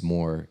produce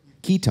more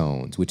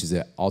ketones, which is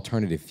an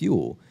alternative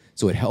fuel,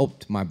 so it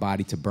helped my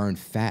body to burn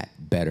fat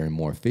better and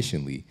more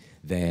efficiently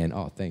than,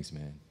 oh, thanks,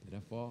 man. Did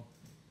that fall?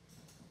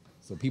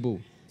 So people,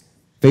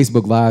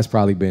 Facebook Live's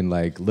probably been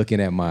like looking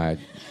at my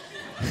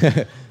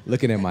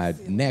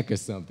neck or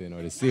something,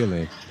 or the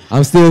ceiling.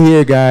 I'm still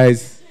here,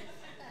 guys.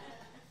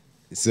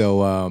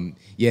 So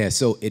yeah,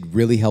 so it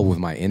really helped with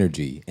my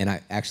energy, and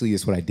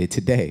that's what I did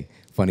today.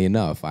 Funny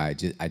enough, I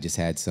just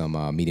had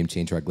some medium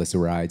chain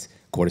triglycerides,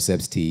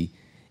 cordyceps tea,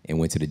 and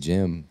went to the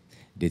gym.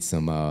 Did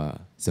some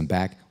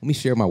back. Let me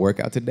share my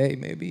workout today,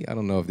 maybe. I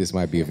don't know if this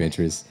might be of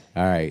interest.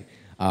 All right.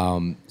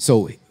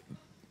 So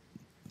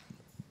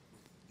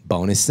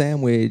bonus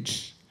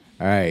sandwich.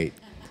 All right.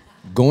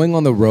 Going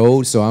on the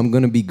road, so I'm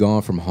going to be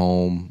gone from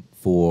home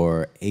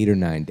for 8 or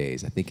 9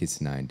 days. I think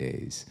it's 9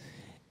 days.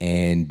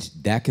 And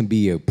that can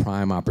be a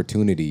prime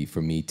opportunity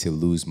for me to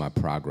lose my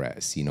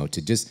progress, you know,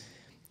 to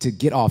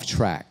get off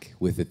track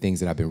with the things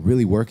that I've been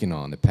really working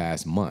on the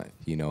past month.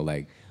 You know,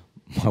 like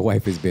my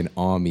wife has been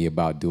on me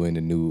about doing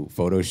a new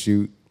photo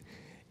shoot.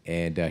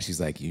 And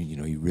she's like, you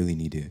know, you really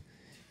need to.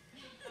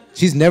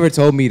 She's never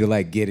told me to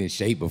like get in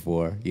shape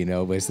before, you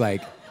know, but it's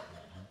like,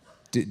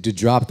 to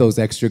drop those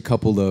extra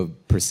couple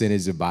of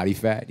percentage of body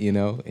fat, you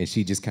know, and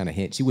she just kind of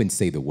hint. She wouldn't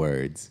say the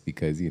words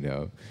because, you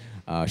know,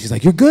 she's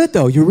like, you're good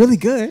though, you're really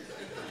good.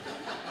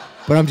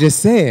 But I'm just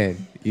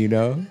saying, you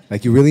know,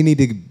 like you really need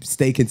to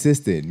stay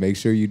consistent, make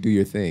sure you do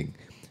your thing.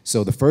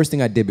 So the first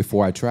thing I did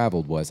before I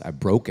traveled was I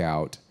broke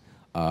out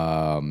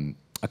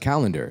a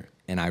calendar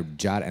and I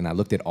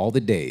looked at all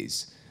the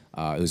days.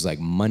 It was like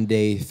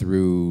Monday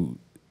through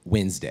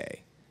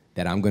Wednesday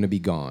that I'm gonna be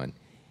gone.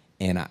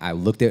 And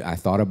I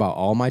thought about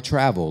all my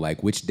travel,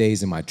 like which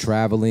days am I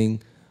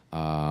traveling? What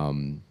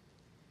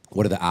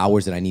are the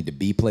hours that I need to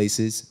be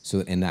places?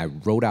 And I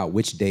wrote out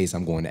which days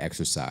I'm going to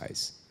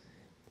exercise,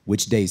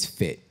 which days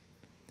fit.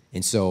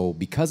 And so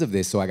because of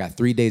this, so I got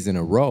 3 days in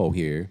a row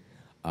here,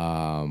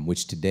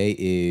 which today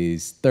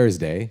is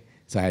Thursday.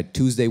 So I had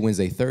Tuesday,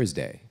 Wednesday,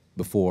 Thursday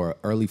before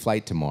early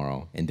flight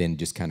tomorrow, and then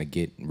just kind of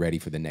get ready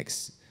for the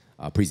next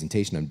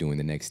presentation I'm doing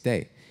the next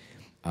day.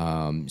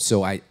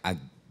 So I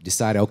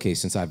decided, okay,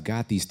 since I've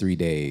got these 3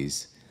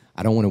 days,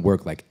 I don't want to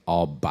work like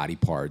all body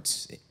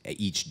parts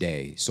each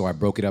day. So I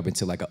broke it up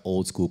into like an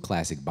old school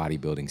classic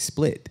bodybuilding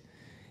split,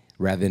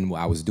 rather than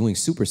I was doing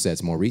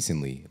supersets more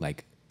recently,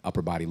 like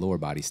upper body, lower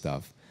body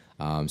stuff.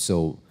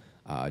 So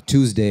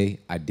Tuesday,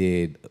 I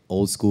did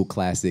old school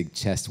classic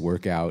chest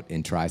workout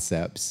and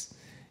triceps,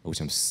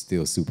 which I'm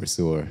still super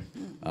sore.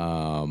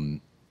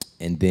 And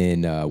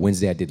then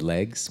Wednesday, I did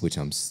legs, which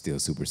I'm still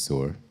super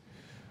sore,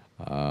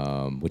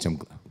 which I'm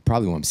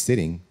probably when I'm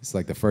sitting. It's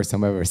like the first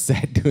time I ever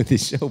sat doing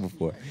this show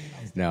before.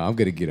 No, I'm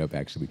gonna get up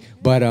actually.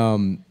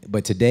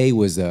 But today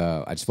was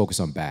I just focused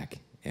on back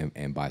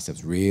and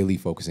biceps, really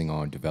focusing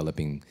on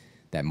developing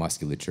that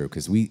musculature,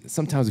 because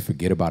sometimes we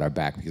forget about our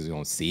back because we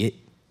don't see it,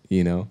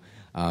 you know.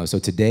 So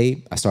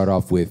today I start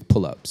off with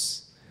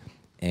pull-ups.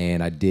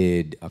 And I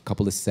did a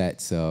couple of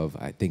sets of,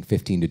 I think,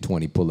 15 to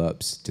 20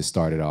 pull-ups to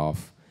start it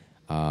off.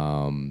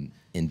 And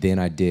then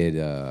I did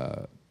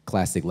a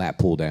classic lat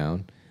pull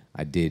down.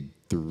 I did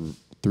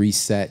 3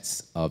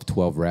 sets of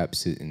 12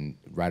 reps and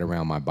right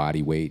around my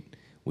body weight,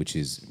 which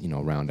is, you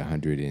know, around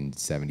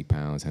 170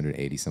 pounds,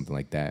 180, something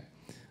like that.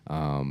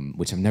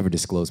 Which I've never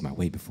disclosed my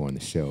weight before in the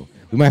show.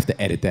 We might have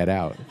to edit that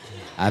out.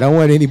 I don't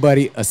want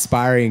anybody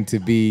aspiring to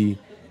be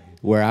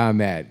where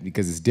I'm at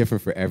because it's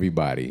different for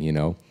everybody, you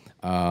know?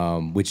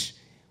 Which,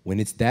 when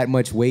it's that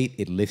much weight,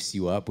 it lifts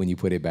you up when you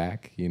put it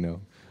back, you know?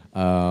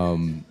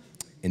 And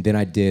then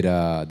I did,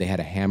 they had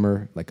a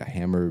hammer, like a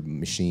hammer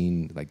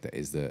machine, like that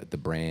is the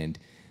brand.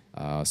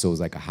 So it was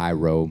like a high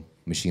row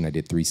machine. I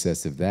did 3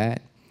 sets of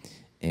that.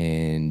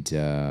 And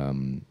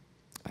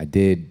I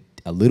did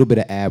a little bit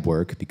of ab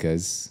work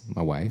because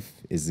my wife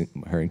is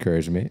her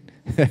encouragement.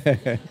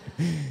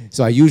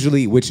 So I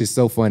usually, which is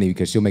so funny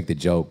because she'll make the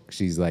joke.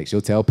 She's like, she'll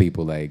tell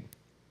people like,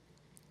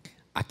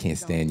 I can't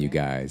stand you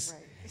guys.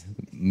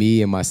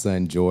 Me and my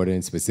son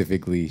Jordan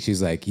specifically,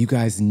 she's like, you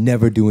guys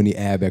never do any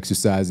ab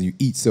exercise and you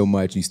eat so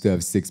much, you still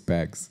have 6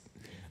 packs.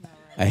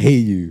 I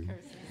hate you.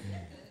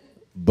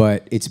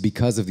 But it's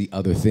because of the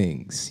other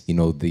things, you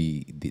know,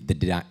 the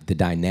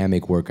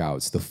dynamic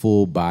workouts, the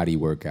full body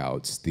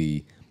workouts,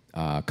 the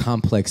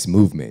complex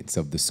movements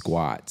of the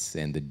squats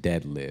and the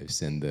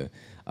deadlifts and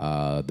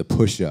the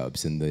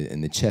push-ups and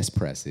the chest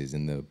presses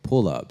and the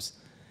pull-ups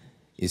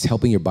is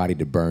helping your body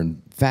to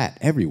burn fat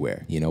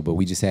everywhere, you know. But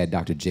we just had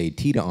Dr. Jade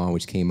Tita on,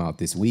 which came out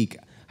this week.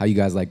 How you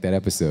guys like that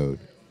episode?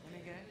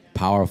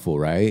 Powerful,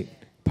 right?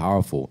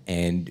 Powerful.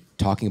 And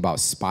talking about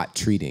spot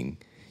treating,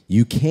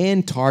 you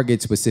can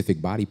target specific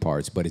body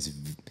parts, but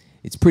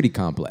it's pretty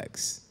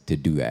complex to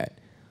do that.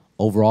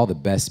 Overall, the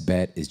best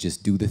bet is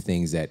just do the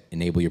things that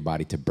enable your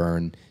body to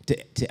burn,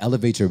 to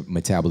elevate your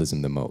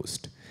metabolism the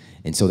most.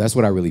 And so that's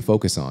what I really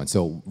focus on.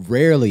 So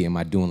rarely am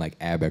I doing like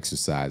ab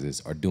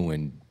exercises or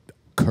doing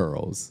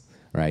curls,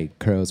 right?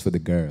 Curls for the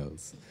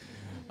girls.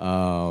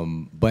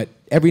 But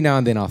every now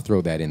and then I'll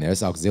throw that in there.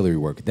 It's auxiliary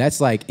work. That's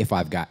like if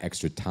I've got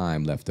extra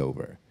time left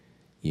over,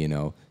 you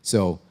know?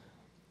 So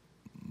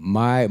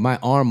my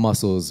arm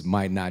muscles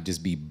might not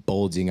just be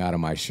bulging out of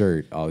my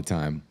shirt all the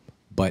time,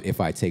 but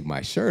if I take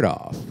my shirt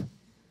off,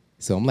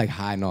 so I'm like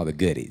hiding all the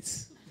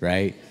goodies,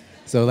 right?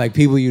 So like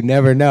people you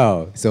never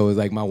know. So it was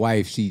like my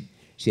wife, she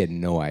had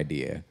no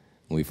idea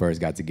when we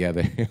first got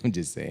together. I'm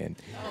just saying.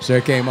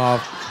 Shirt came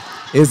off,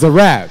 it's a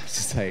wrap.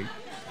 Just like,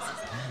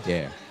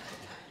 yeah.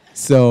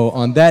 So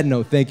on that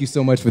note, thank you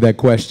so much for that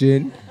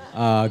question.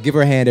 Give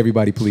her a hand,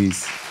 everybody,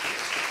 please.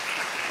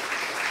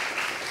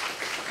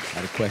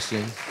 Got a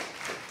question?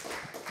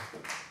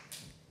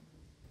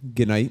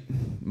 Good night.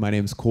 My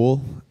name's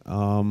Cole.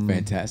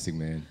 Fantastic,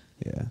 man.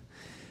 Yeah.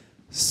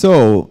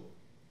 So,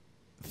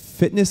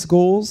 fitness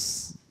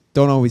goals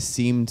don't always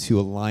seem to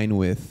align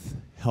with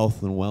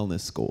health and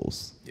wellness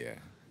goals. Yeah.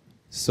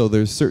 So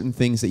there's certain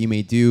things that you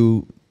may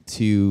do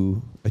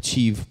to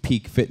achieve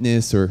peak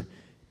fitness or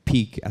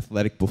peak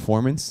athletic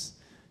performance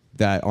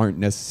that aren't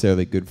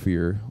necessarily good for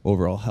your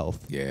overall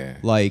health. Yeah.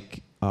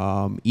 Like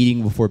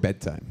eating before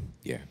bedtime.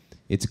 Yeah.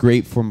 It's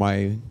great for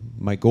my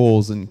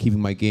goals and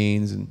keeping my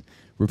gains and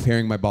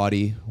repairing my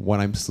body when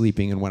I'm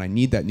sleeping and when I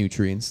need that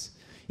nutrients.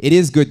 It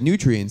is good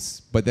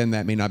nutrients, but then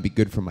that may not be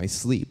good for my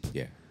sleep.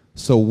 Yeah.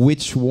 So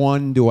which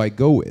one do I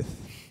go with?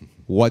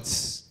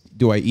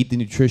 Do I eat the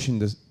nutrition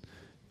to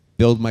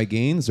build my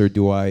gains, or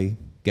do I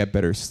get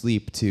better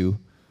sleep to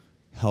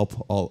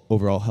help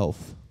overall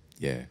health?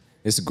 Yeah.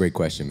 It's a great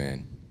question,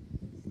 man.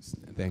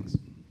 Thanks.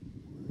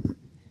 I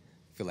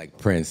feel like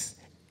Prince.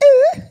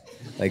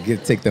 Like,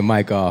 take the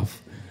mic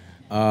off.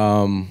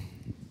 How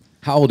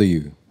old are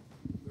you?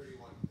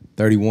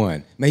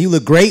 31. Man, you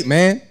look great,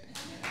 man.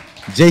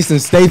 Jason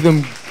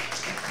Statham.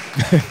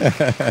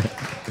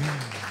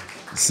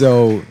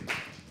 So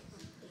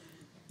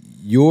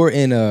you're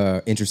in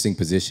an interesting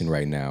position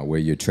right now where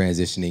you're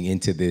transitioning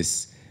into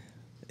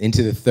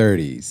the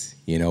 30s,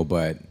 you know,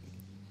 but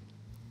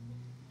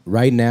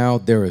right now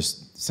there are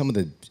some of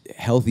the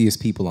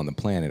healthiest people on the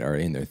planet are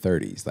in their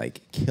 30s,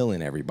 like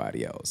killing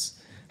everybody else.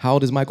 How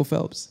old is Michael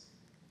Phelps?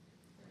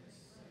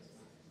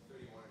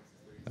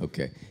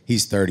 Okay,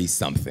 he's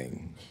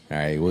 30-something. All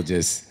right, we'll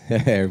just,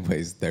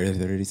 everybody's 30,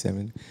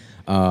 37.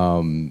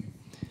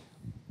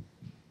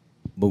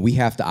 But we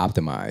have to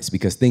optimize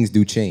because things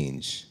do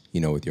change,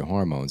 you know, with your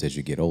hormones as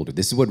you get older.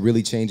 This is what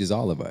really changes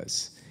all of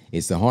us.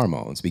 It's the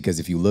hormones, because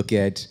if you look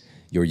at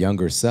your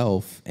younger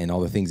self and all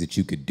the things that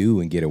you could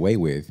do and get away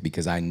with,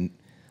 because I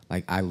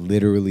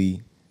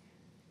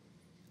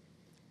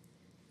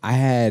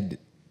had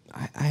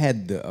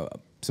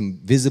some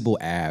visible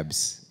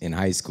abs in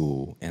high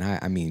school, and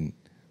I mean,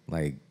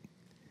 like,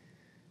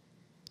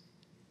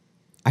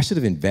 I should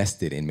have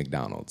invested in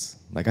McDonald's.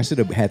 Like, I should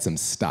have had some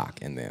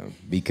stock in them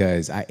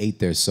because I ate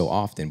there so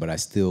often, but I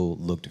still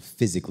looked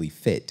physically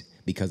fit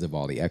because of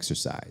all the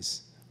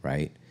exercise,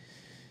 right?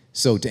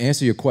 So to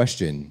answer your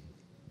question,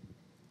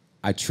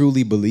 I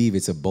truly believe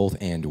it's a both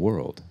and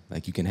world.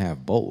 Like, you can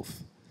have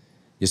both.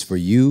 just for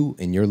you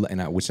and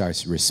which I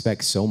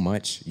respect so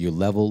much, your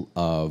level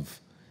of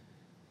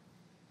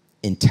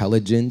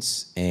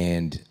intelligence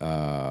and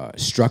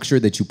structure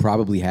that you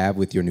probably have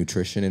with your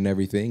nutrition and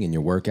everything and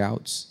your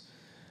workouts.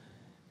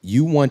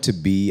 You want to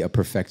be a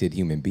perfected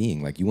human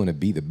being. Like, you want to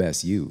be the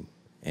best you,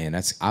 and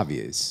that's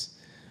obvious.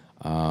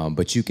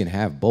 But you can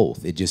have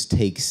both. It just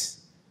takes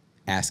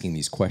asking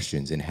these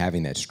questions and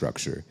having that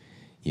structure,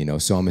 you know.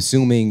 So I'm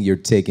assuming you're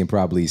taking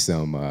probably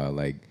some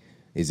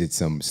is it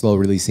some slow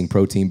releasing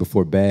protein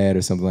before bed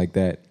or something like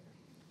that?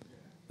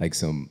 Like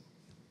some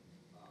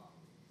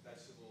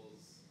vegetables,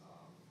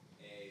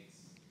 eggs.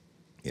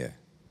 Yeah.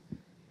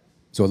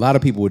 So a lot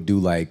of people would do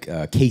like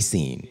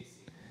casein.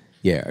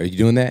 Yeah, are you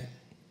doing that?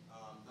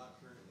 Not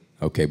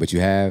currently. Okay, but you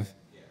have?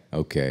 Yeah.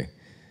 Okay.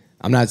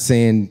 I'm not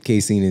saying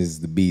casein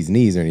is the bee's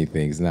knees or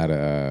anything. It's not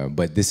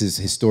but this is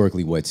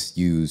historically what's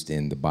used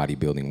in the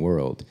bodybuilding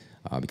world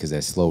because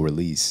that's slow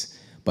release.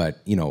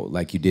 But, you know,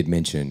 like you did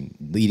mention,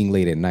 eating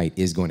late at night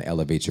is going to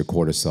elevate your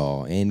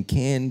cortisol and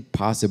can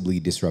possibly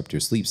disrupt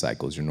your sleep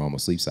cycles, your normal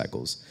sleep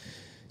cycles.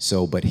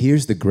 So, but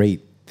here's the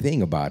great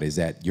thing about it is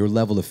that your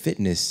level of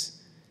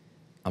fitness,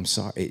 I'm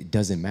sorry, it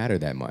doesn't matter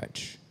that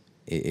much.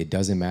 It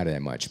doesn't matter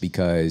that much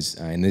because,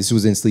 and this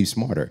was in Sleep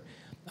Smarter,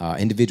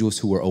 individuals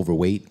who are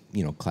overweight,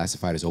 you know,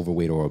 classified as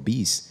overweight or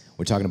obese,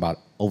 we're talking about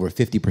over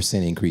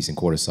 50% increase in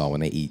cortisol when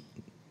they eat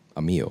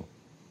a meal.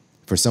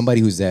 For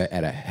somebody who's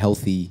at a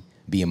healthy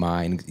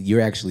BMI, and you're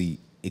actually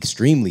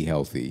extremely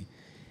healthy,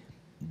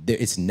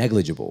 it's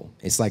negligible.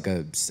 It's like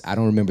I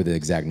don't remember the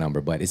exact number,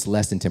 but it's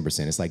less than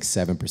 10%. It's like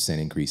 7%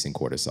 increase in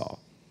cortisol, all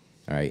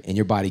right? And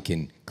your body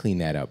can clean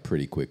that up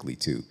pretty quickly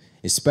too,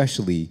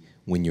 especially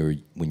when you're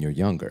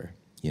younger,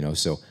 you know?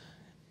 So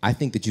I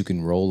think that you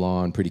can roll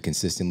on pretty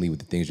consistently with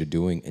the things you're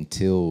doing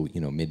until, you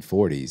know,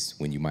 mid-40s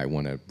when you might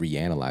want to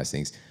reanalyze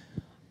things.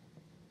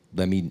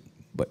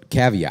 But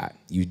caveat,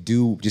 you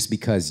do, just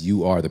because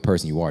you are the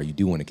person you are, you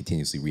do want to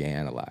continuously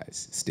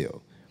reanalyze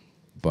still.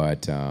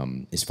 But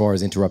as far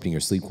as interrupting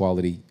your sleep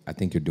quality, I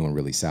think you're doing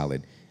really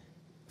solid.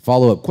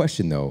 Follow-up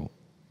question though,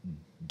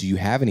 do you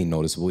have any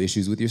noticeable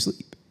issues with your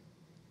sleep?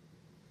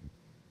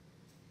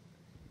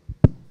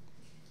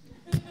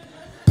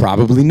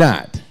 Probably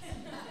not.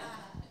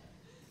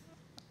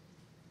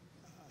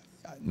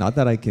 Not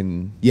that I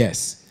can.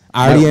 Yes.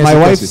 I already answered my the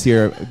wife's question.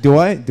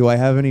 here. Do I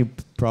have any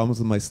problems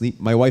with my sleep?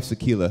 My wife's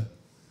Akila.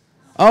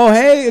 Oh,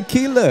 hey,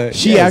 Akila.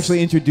 She Yes.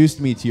 actually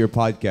introduced me to your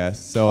podcast.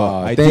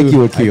 So thank you,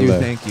 Akila. I do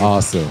thank you.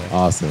 Awesome,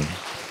 awesome.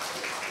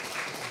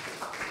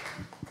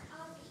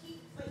 He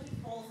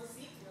falls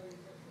asleep really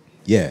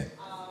quickly. Yeah.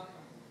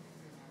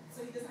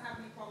 So he doesn't have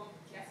any problem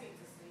getting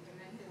to sleep, and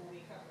then he'll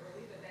wake up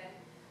early, but then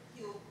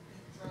he'll be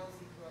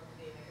drowsy throughout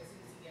the day. Like as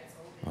soon as he gets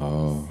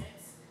home, and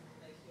he sits,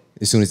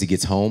 like As soon as he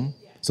gets home?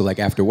 So like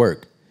after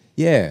work?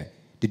 Yeah.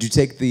 Did you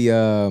take the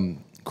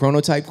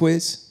chronotype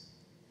quiz?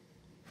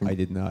 I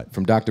did not.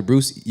 From Dr.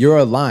 Bruce? You're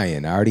a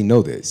lion. I already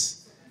know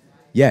this.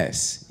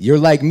 Yes. You're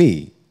like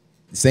me.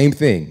 Same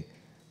thing.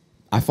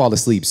 I fall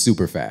asleep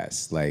super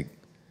fast. Like,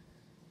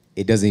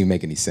 it doesn't even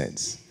make any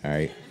sense. All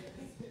right?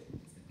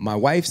 My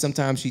wife,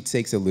 sometimes she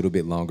takes a little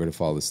bit longer to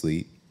fall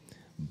asleep.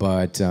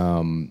 But,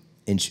 and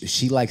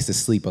she likes to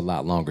sleep a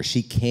lot longer.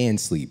 She can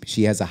sleep.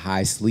 She has a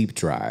high sleep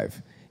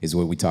drive, is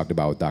what we talked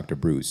about with Dr.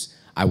 Bruce.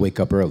 I wake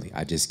up early.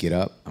 I just get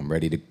up. I'm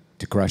ready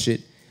to crush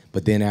it.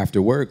 But then after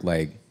work,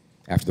 like,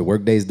 after the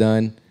work day's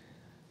done,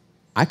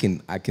 I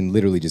can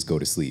literally just go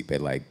to sleep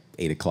at like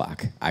 8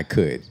 o'clock. I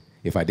could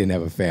if I didn't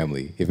have a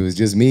family. If it was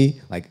just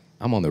me, like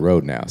I'm on the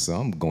road now, so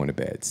I'm going to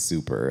bed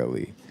super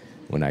early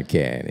when I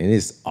can, and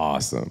it's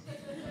awesome.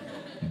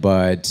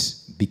 But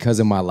because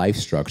of my life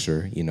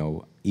structure, you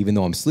know, even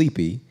though I'm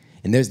sleepy,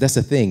 and that's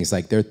the thing, it's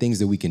like there are things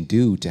that we can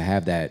do to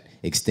have that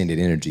extended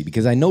energy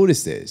because I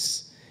noticed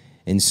this.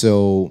 And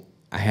so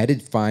I had to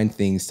find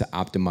things to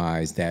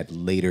optimize that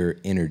later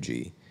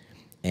energy.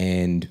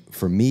 And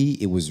for me,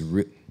 it was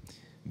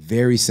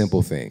very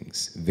simple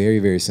things, very,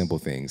 very simple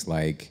things.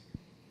 Like,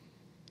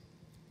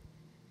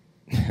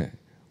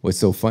 what's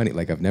so funny,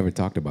 like I've never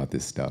talked about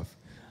this stuff.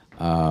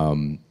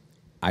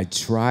 I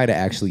try to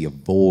actually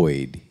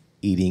avoid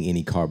eating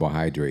any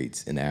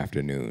carbohydrates in the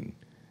afternoon,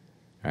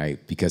 right?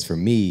 Because for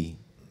me,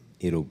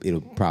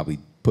 it'll probably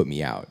put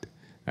me out,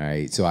 all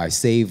right? So I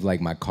save like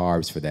my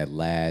carbs for that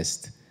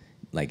last,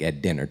 like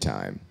at dinner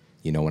time,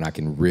 you know, when I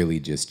can really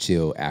just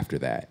chill after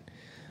that.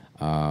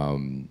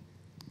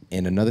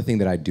 And another thing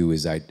that I do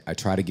is I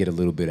try to get a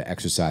little bit of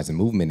exercise and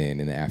movement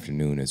in the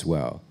afternoon as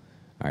well.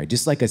 All right,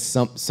 just like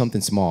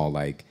something small,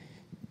 like,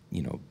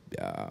 you know,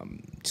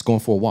 just going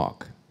for a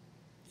walk,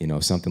 you know,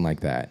 something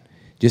like that,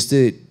 just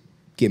to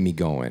get me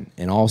going.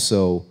 And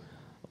also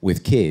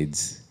with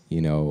kids,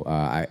 you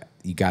know,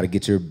 you got to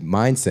get your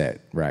mindset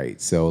right.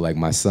 So like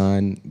my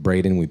son,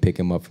 Braden, we pick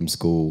him up from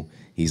school.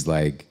 He's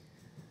like,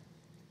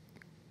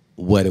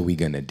 what are we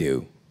gonna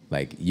do?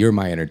 Like, you're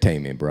my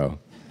entertainment, bro.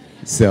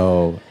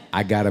 So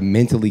I gotta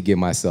mentally get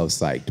myself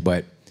psyched.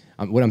 But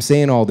what I'm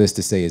saying all this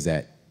to say is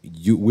that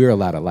we're a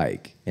lot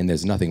alike, and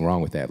there's nothing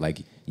wrong with that. Like,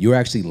 you're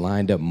actually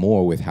lined up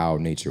more with how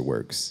nature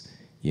works,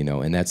 you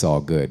know, and that's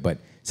all good. But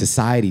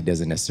society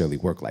doesn't necessarily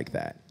work like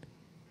that.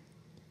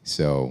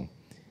 So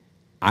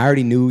I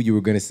already knew you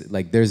were gonna,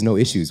 like, there's no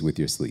issues with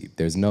your sleep.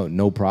 There's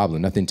no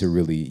problem, nothing to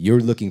really, you're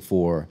looking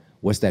for,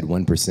 what's that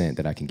 1%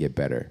 that I can get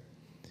better?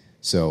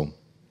 So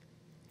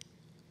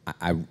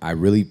I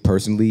really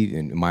personally,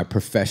 in my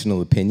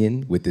professional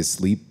opinion, with this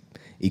sleep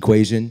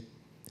equation,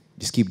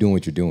 just keep doing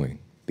what you're doing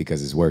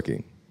because it's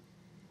working.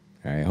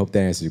 All right, I hope that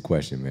answers your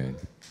question, man.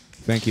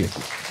 Thank you.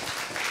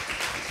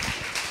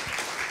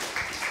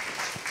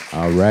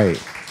 All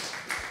right.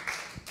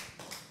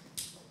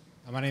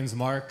 My name's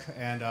Mark,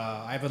 and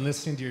I've been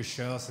listening to your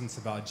show since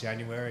about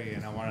January,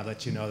 and I want to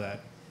let you know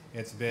that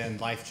it's been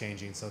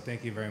life-changing, so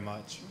thank you very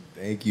much.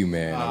 Thank you,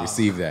 man. I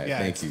received that. Yeah,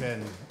 Thank you.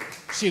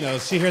 She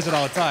knows. She hears it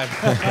all the time.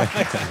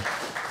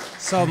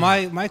 So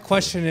my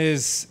question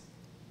is,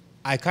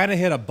 I kind of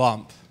hit a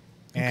bump,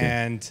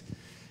 and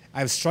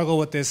I've struggled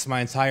with this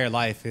my entire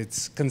life.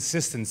 It's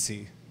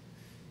consistency.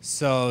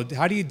 So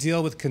how do you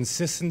deal with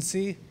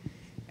consistency?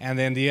 And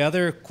then the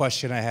other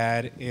question I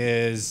had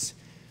is,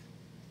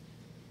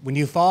 when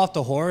you fall off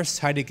the horse,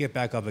 how do you get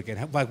back up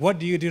again? Like, what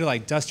do you do to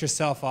like dust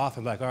yourself off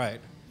and be like, all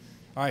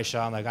right,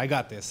 Shawn, like I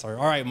got this, or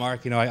all right,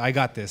 Mark, I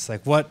got this.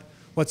 Like,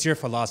 what's your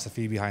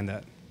philosophy behind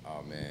that?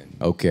 Oh man.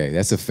 Okay,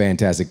 that's a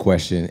fantastic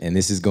question, and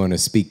this is going to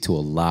speak to a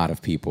lot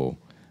of people.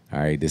 All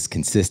right, this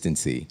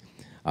consistency.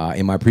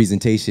 In my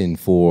presentation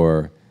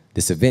for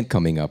this event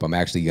coming up, I'm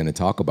actually going to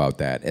talk about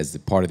that as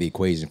part of the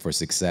equation for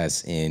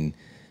success in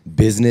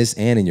business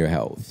and in your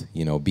health.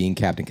 Being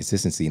capped in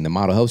consistency. And the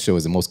Model Health Show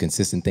is the most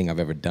consistent thing I've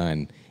ever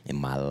done in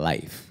my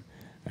life.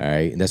 All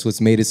right, and that's what's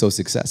made it so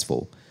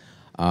successful.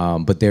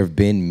 But there have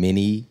been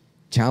many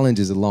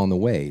challenges along the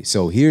way.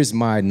 So here's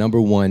my number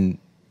one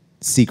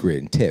secret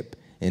and tip,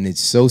 and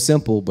it's so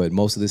simple, but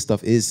most of this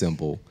stuff is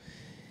simple,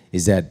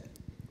 is that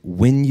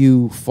when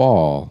you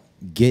fall,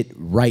 get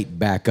right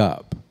back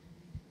up.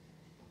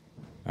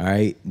 All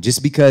right?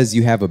 Just because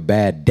you have a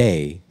bad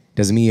day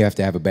doesn't mean you have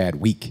to have a bad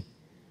week.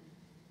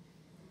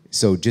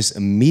 So just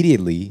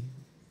immediately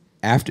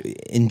after,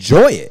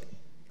 enjoy it.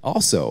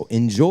 Also,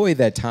 enjoy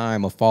that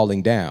time of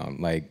falling down.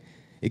 Like,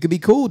 it could be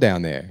cool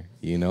down there,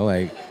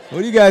 like,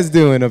 what are you guys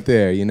doing up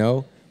there,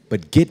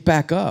 But get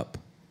back up.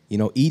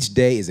 Each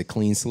day is a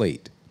clean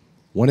slate.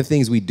 One of the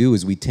things we do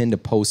is we tend to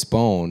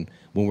postpone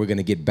when we're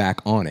gonna get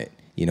back on it.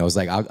 It's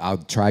like, I'll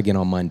try again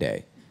on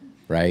Monday,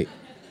 right?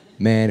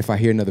 Man, if I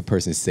hear another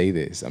person say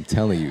this, I'm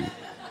telling you.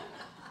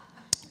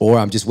 Or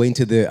I'm just waiting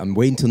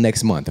till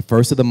next month. The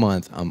first of the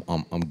month,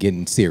 I'm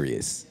getting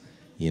serious,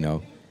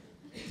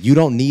 You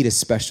don't need a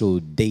special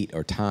date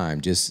or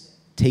time. Just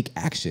take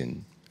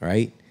action,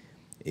 right?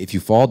 If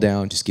you fall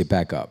down, just get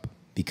back up.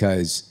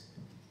 Because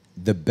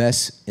the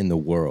best in the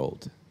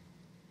world,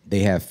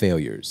 they have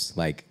failures,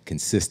 like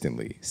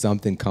consistently.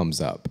 Something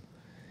comes up.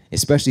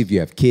 Especially if you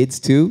have kids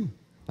too,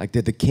 like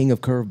they're the king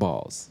of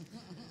curveballs.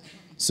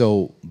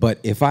 So, but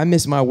if I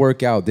miss my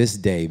workout this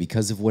day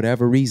because of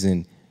whatever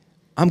reason,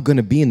 I'm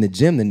gonna be in the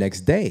gym the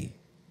next day,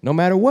 no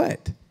matter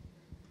what,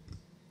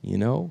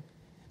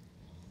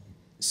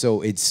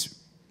 So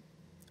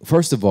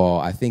first of all,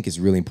 I think it's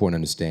really important to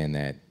understand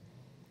that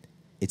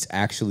it's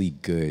actually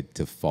good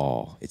to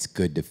fall. It's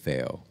good to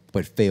fail,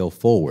 but fail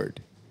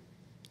forward.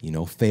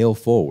 Fail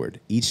forward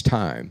each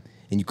time,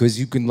 and because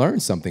you can learn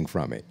something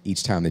from it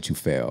each time that you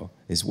fail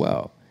as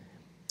well.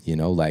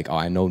 Like, oh,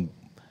 I know,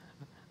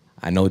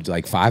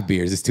 like 5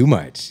 beers is too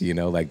much.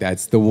 Like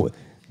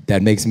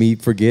that makes me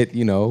forget,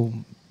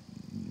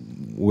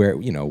 where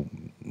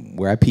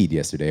I peed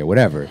yesterday or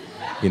whatever,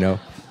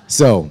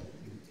 So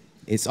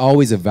it's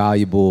always a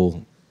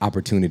valuable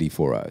opportunity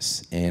for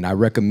us, and I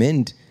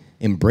recommend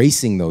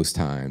embracing those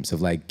times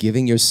of like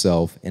giving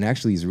yourself, and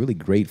actually is really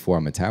great for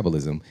our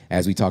metabolism,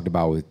 as we talked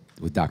about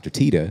with Dr.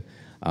 Tita,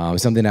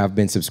 something I've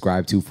been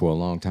subscribed to for a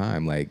long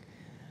time. Like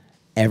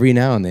every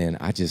now and then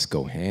I just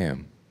go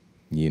ham,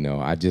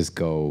 I just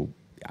go,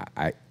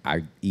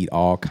 I eat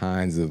all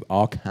kinds of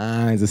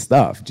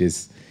stuff,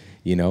 just,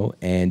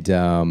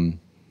 and,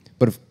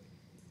 but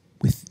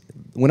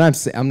when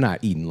I'm not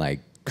eating like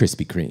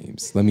Krispy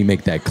Kremes, let me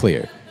make that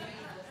clear.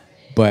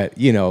 But,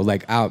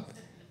 like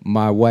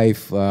my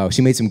wife,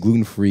 she made some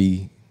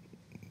gluten-free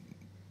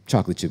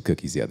chocolate chip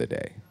cookies the other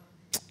day.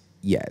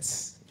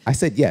 Yes. I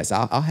said, yes,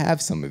 I'll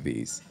have some of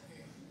these.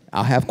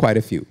 I'll have quite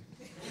a few,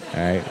 all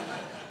right?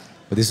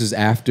 But this was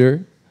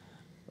after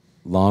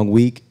long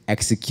week,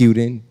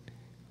 executing,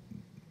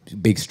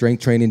 big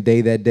strength training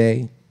day that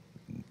day.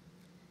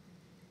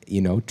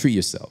 Treat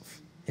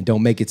yourself. And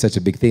don't make it such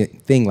a big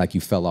thing like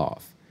you fell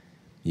off.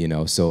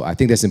 So I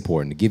think that's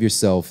important, to give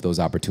yourself those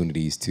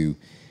opportunities to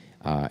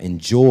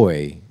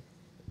enjoy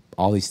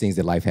all these things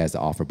that life has to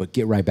offer, but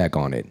get right back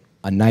on it.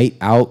 A night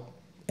out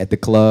at the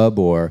club,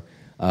 or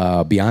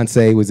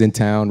Beyonce was in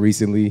town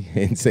recently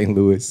in St.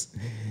 Louis.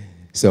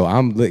 So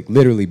I'm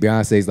literally,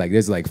 Beyonce's like,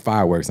 there's like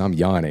fireworks. I'm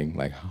yawning,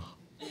 like,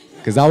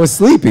 because I was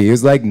sleepy. It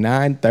was like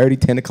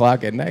 9:30, 10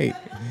 o'clock at night.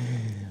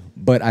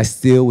 But I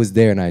still was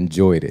there and I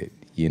enjoyed it,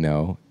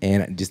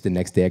 And just the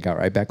next day I got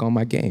right back on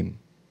my game.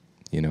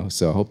 You know,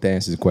 so I hope that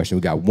answers the question.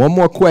 We got one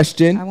more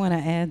question. I want to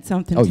add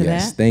something Oh, to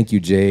yes. that. Thank you,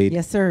 Jade.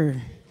 Yes, sir.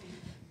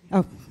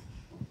 Oh,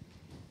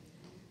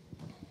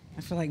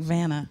 I feel like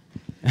Vanna.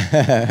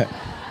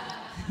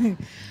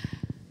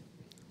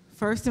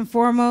 First and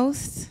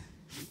foremost,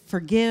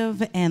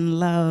 forgive and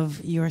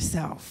love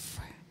yourself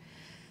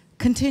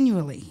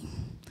continually.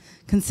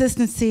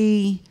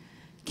 Consistency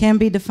can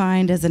be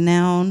defined as a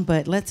noun,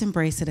 but let's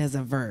embrace it as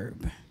a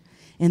verb.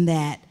 In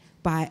that,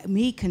 by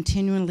me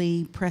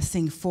continually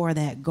pressing for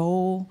that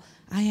goal,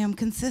 I am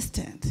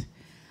consistent.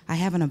 I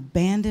haven't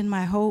abandoned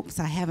my hopes.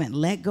 I haven't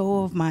let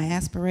go of my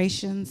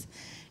aspirations,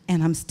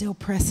 and I'm still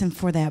pressing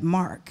for that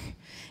mark.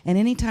 And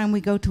anytime we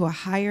go to a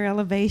higher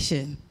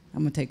elevation,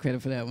 I'm gonna take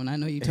credit for that one. I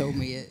know you told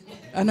me it.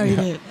 I know you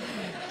did.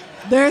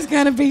 There's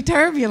gonna be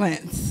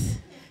turbulence.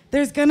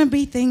 There's gonna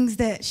be things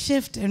that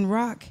shift and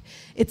rock.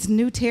 It's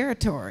new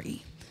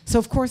territory. So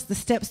of course the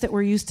steps that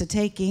we're used to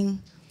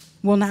taking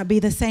will not be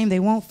the same. They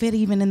won't fit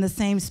even in the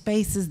same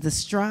spaces. The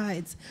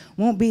strides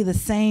won't be the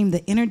same.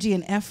 The energy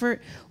and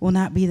effort will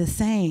not be the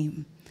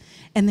same.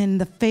 And then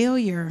the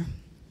failure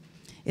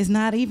is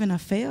not even a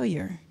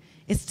failure.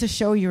 It's to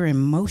show your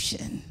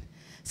emotion.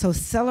 So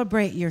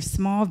celebrate your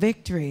small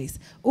victories.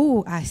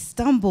 Ooh, I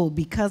stumbled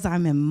because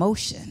I'm in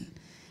motion.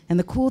 And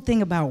the cool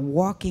thing about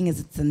walking is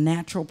it's a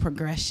natural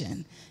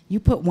progression. You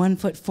put one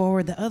foot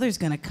forward, the other's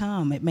gonna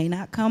come. It may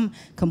not come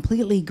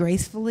completely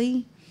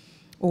gracefully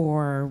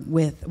or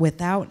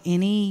without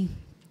any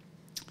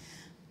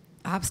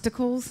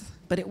obstacles,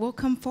 but it will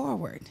come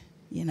forward,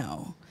 you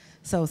know.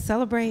 So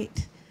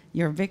celebrate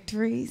your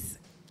victories.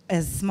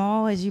 As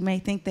small as you may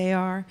think they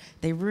are,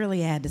 they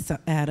really add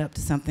up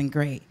to something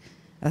great.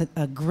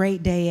 A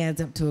great day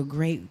adds up to a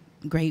great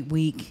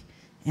week,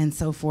 and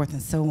so forth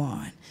and so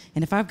on.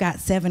 And if I've got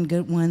 7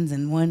 good ones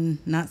and 1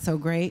 not so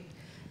great,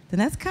 then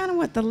that's kind of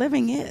what the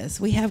living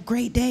is. We have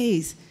great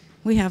days.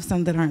 We have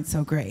some that aren't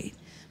so great.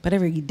 But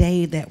every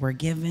day that we're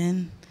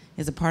given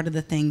is a part of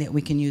the thing that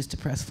we can use to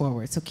press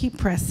forward. So keep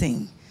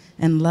pressing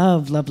and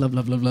love,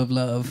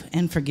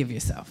 and forgive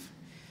yourself.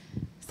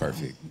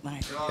 Perfect. So,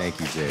 like, Thank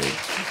you, Jade.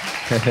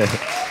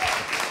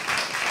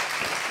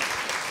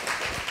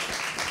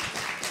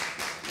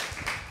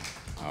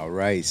 All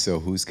right, so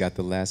who's got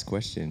the last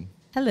question?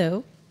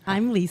 Hello,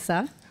 I'm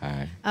Lisa.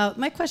 Hi.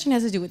 My question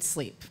has to do with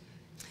sleep.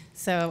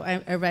 So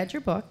I read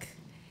your book,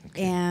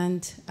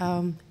 and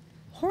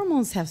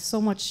hormones have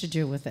so much to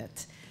do with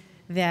it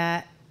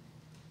that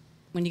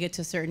when you get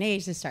to a certain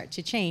age, they start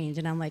to change.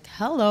 And I'm like,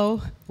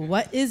 hello,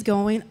 what is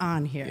going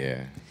on here?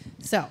 Yeah.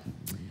 So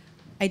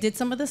I did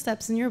some of the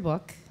steps in your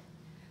book,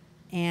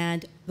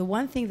 and the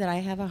one thing that I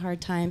have a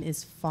hard time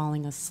is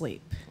falling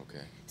asleep.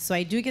 Okay. So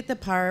I do get the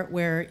part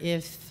where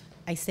if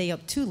I stay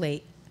up too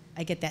late,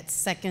 I get that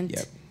second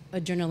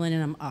adrenaline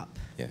and I'm up.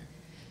 Yeah.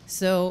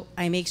 So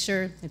I make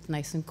sure it's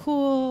nice and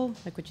cool,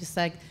 like what you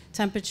said,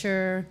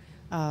 temperature,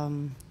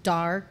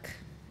 dark,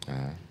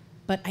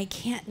 but I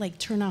can't like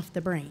turn off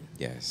the brain.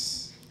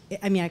 Yes.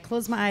 I mean, I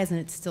close my eyes and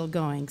it's still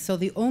going. So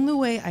the only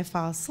way I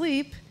fall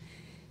asleep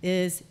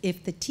is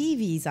if the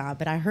TV's on,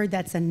 but I heard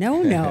that's a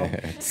no-no.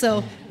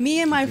 So me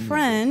and my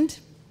friend,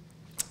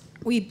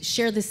 we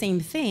share the same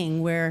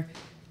thing where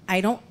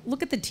I don't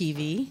look at the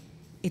TV,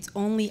 it's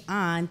only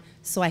on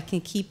so I can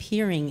keep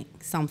hearing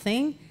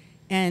something,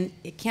 and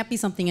it can't be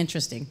something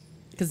interesting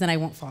because then I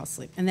won't fall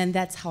asleep. And then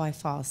that's how I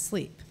fall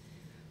asleep.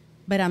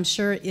 But I'm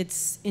sure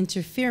it's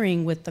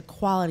interfering with the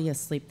quality of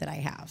sleep that I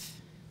have.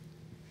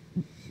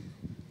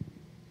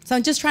 So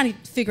I'm just trying to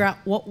figure out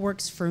what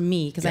works for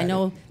me, because I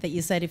know that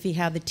you said if you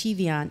have the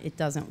TV on, it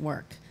doesn't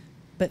work.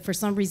 But for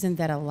some reason,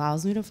 that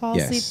allows me to fall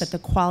asleep, but the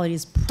quality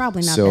is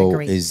probably not that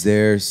great. So is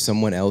there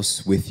someone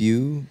else with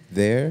you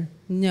there?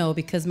 No,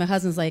 because my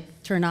husband's like,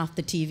 turn off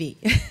the TV.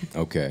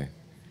 Okay.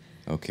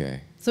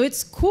 Okay. So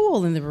it's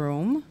cool in the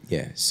room.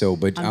 Yeah. So,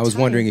 but I'm I was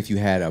tired. wondering if you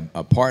had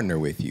a partner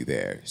with you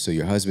there. So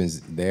your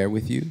husband's there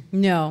with you?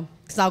 No,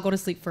 because I'll go to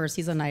sleep first.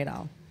 He's a night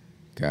owl.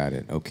 Got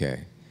it.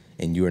 Okay.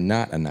 And you're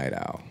not a night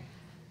owl?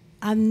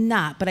 I'm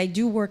not, but I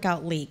do work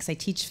out late because I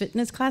teach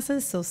fitness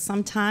classes, so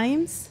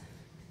sometimes.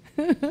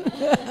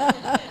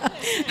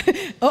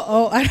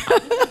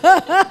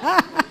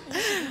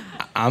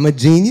 I'm a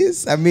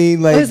genius. I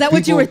mean, like. Oh, is that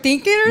what you were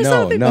thinking or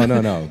something?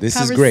 No. This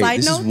is great.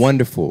 This is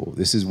wonderful.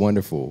 This is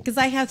wonderful. Because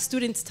I have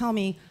students tell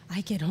me,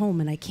 I get home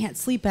and I can't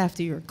sleep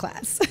after your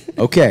class.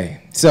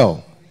 Okay.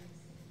 So,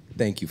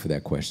 thank you for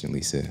that question,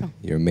 Lisa. Oh.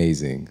 You're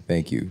amazing.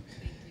 Thank you.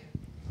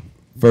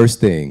 First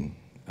thing,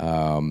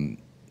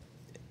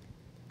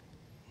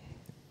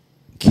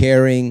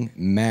 Caring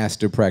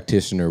Master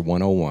Practitioner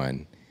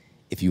 101.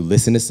 If you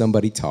listen to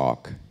somebody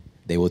talk,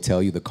 they will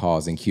tell you the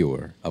cause and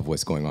cure of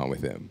what's going on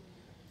with them.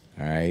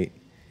 All right?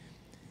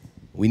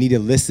 We need to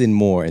listen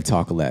more and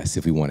talk less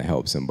if we want to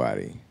help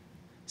somebody.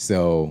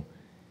 So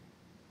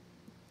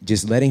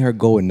just letting her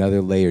go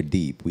another layer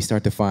deep, we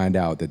start to find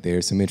out that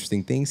there's some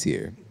interesting things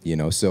here. You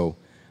know, so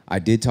I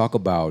did talk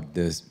about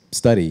this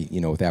study,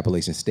 you know, with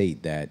Appalachian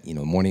State that, you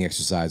know, morning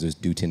exercisers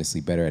do tend to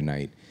sleep better at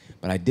night.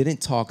 But I didn't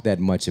talk that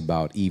much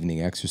about evening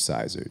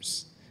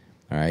exercisers.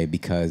 all right,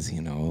 because,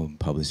 you know,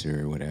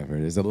 publisher or whatever,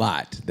 there's a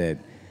lot that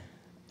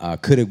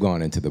could have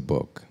gone into the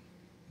book.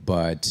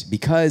 But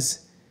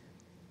because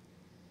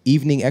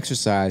evening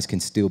exercise can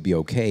still be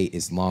okay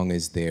as long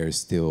as there's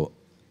still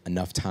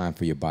enough time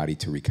for your body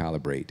to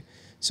recalibrate.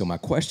 So my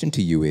question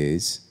to you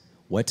is,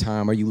 what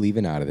time are you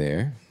leaving out of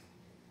there,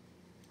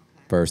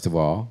 first of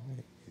all?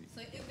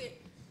 So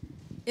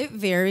it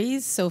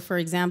varies. So for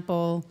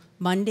example,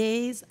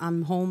 Mondays,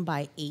 I'm home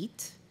by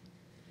 8.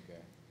 Okay.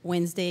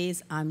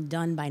 Wednesdays, I'm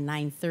done by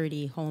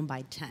 9:30, home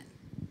by 10.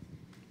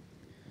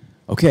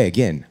 Okay,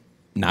 again,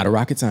 not a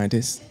rocket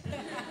scientist.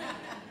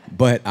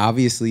 But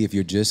obviously, if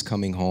you're just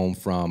coming home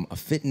from a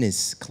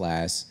fitness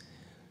class,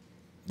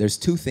 there's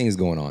two things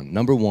going on.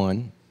 Number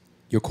one,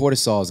 your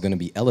cortisol is going to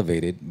be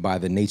elevated by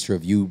the nature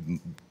of you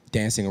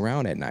dancing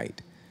around at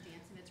night. Dancing,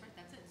 that's right,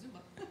 that's it,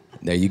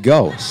 Zumba. There you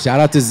go. Shout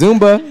out to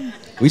Zumba.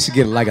 We should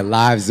get like a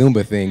live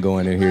Zumba thing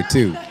going in here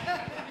too.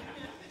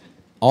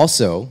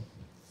 Also,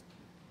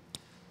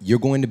 you're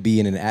going to be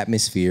in an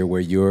atmosphere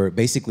where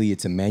basically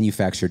it's a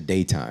manufactured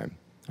daytime.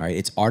 All right,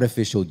 it's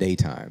artificial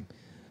daytime.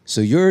 So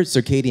your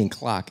circadian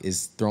clock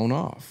is thrown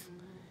off.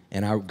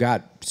 And I've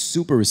got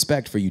super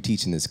respect for you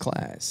teaching this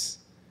class.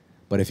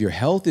 But if your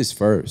health is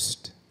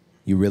first,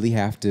 you really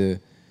have to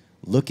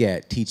look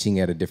at teaching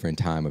at a different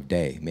time of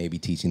day. Maybe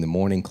teaching the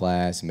morning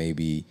class,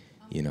 maybe,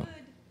 you know.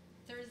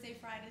 Good. Thursday,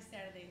 Friday,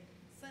 Saturday,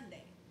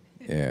 Sunday.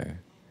 Yeah.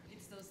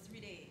 It's those 3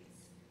 days.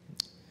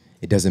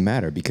 It doesn't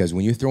matter because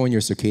when you're throwing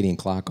your circadian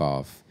clock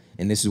off,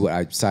 and this is what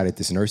I cited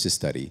this nurses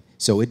study,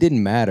 so it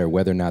didn't matter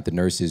whether or not the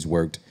nurses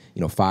worked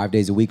 5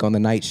 days a week on the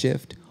night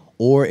shift,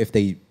 or if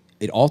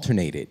it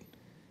alternated.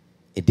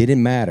 It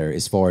didn't matter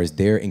as far as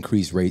their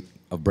increased rate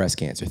of breast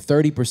cancer.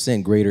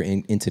 30% greater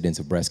incidence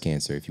of breast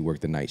cancer if you work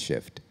the night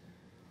shift.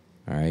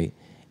 All right?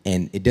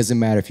 And it doesn't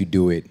matter if you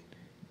do it,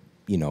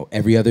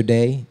 every other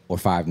day or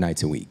 5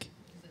 nights a week.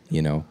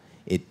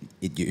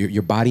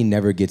 Your body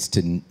never gets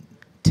to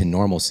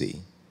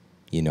normalcy,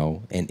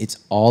 and it's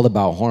all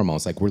about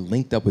hormones. Like, we're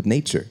linked up with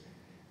nature.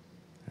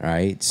 All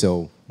right?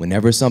 So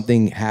whenever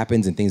something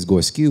happens and things go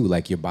askew,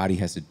 like, your body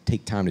has to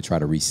take time to try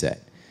to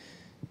reset.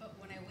 But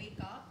when I wake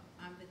up,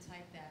 I'm the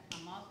type that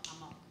I'm up.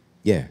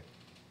 Yeah,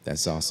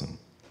 that's awesome.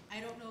 I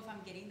don't know if I'm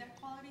getting that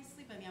quality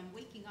sleep. I mean, I'm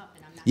waking up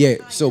and I'm not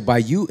Yeah, so by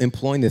you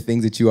employing the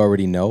things that you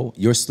already know,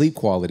 your sleep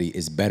quality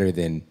is better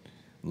than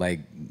like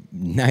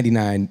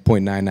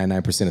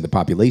 99.999% of the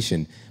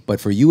population.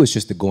 But for you, it's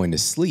just the going to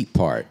sleep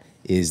part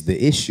is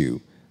the issue,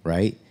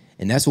 right?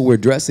 And that's what we're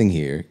addressing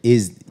here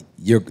is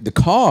the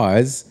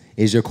cause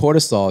is your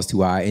cortisol is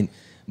too high. And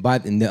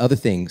the other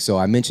thing, so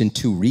I mentioned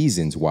 2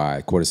 reasons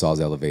why cortisol is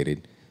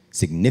elevated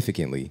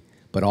significantly,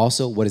 but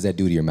also what does that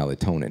do to your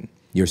melatonin?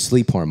 Your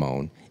sleep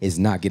hormone is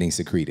not getting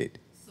secreted.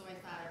 So I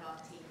thought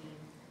about taking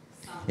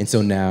some. And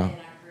so now,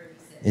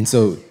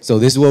 so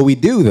this is what we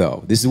do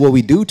though. This is what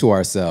we do to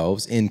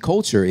ourselves in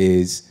culture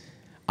is,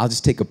 I'll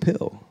just take a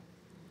pill.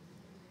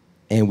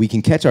 And we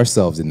can catch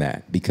ourselves in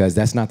that because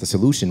that's not the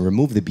solution.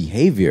 Remove the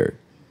behavior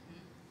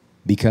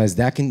because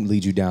that can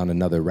lead you down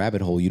another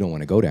rabbit hole you don't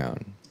want to go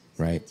down,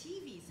 right? So the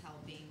TV's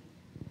helping,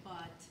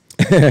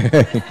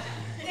 but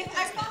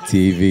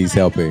TV's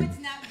helping. It's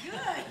not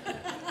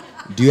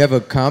good. Do you have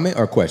a comment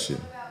or question?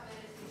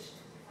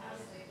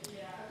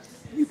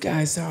 You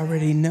guys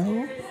already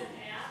know.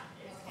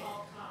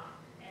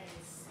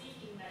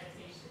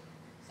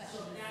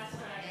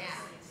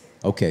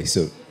 Okay,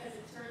 so.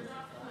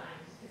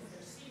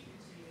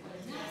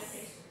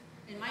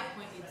 In my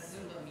point, it's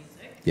Zumba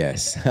music.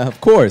 Yes, of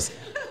course.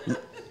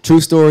 True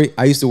story,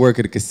 I used to work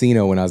at a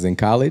casino when I was in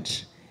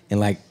college, and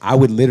like I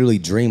would literally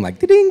dream like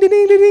ding ding ding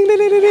ding ding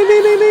ding ding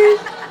ding ding.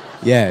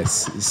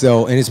 Yes.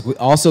 So, and it's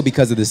also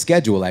because of the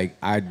schedule. Like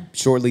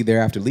shortly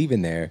thereafter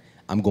leaving there,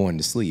 I'm going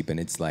to sleep, and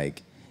it's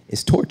like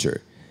it's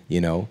torture,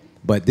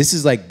 But this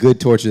is like good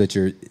torture that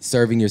you're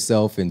serving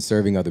yourself and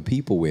serving other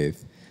people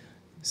with.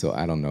 So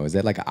I don't know. Is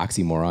that like an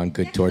oxymoron?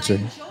 Good torture.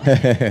 Something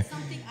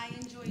I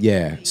enjoy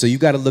Yeah. doing. So you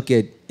got to look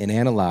at and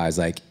analyze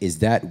like, is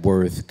that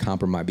worth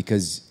compromise?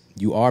 Because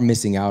you are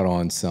missing out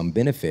on some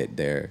benefit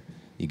there.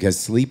 Because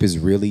sleep is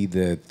really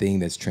the thing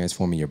that's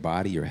transforming your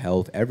body, your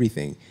health,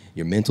 everything,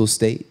 your mental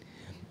state.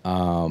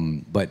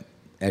 But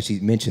as she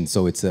mentioned,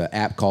 so it's an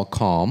app called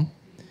Calm.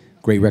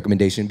 Great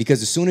recommendation.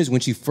 Because as soon as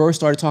when she first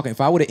started talking,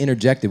 if I would have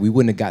interjected, we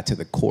wouldn't have got to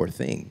the core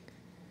thing.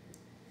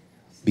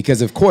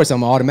 Because of course,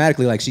 I'm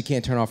automatically like, she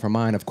can't turn off her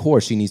mind. Of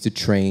course, she needs to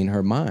train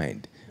her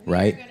mind,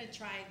 right? We're going to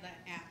try the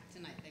app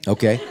tonight.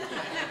 Okay.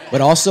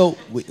 But also,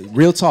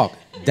 real talk,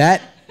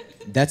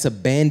 that's a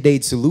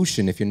Band-Aid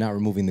solution if you're not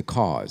removing the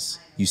cause.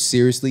 You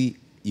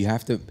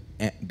have to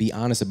be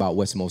honest about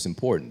what's most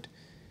important,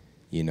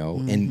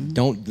 and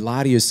don't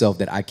lie to yourself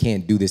that I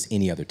can't do this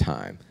any other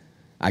time.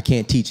 I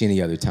can't teach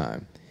any other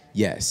time.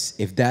 Yes,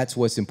 if that's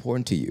what's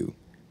important to you,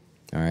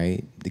 all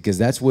right? Because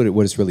that's what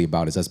it's really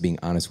about, is us being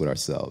honest with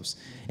ourselves.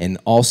 And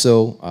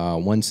also,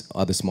 one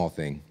other small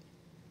thing,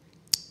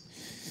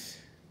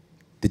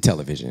 the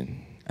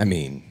television. I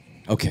mean,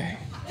 okay.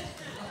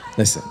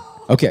 Listen,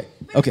 okay.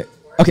 Can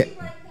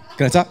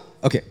I talk?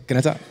 Okay, can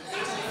I talk?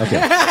 Okay.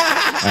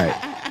 All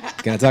right.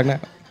 Can I talk now?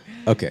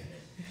 Okay.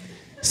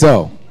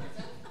 So,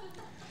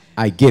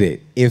 I get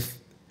it. If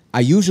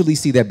I usually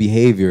see that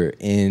behavior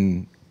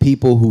in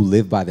people who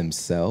live by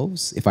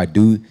themselves, if I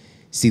do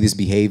see this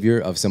behavior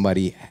of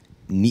somebody,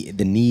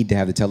 the need to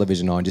have the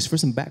television on just for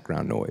some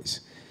background noise.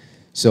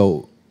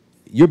 So,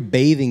 you're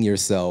bathing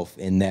yourself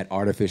in that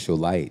artificial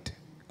light.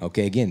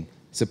 Okay, again,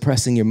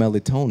 suppressing your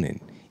melatonin.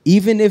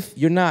 Even if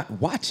you're not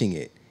watching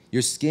it,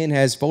 your skin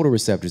has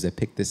photoreceptors that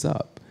pick this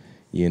up,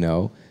 you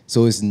know?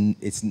 So it's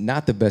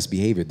not the best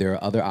behavior. There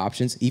are other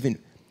options. Even,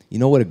 you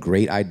know what a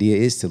great idea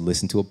is? To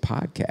listen to a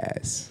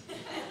podcast,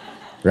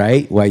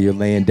 right? While you're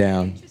laying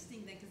down.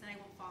 Interesting then, because then I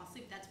won't fall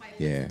asleep. That's why I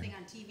put Yeah. something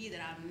on TV that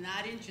I'm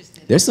not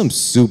interested in. There's some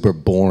super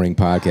boring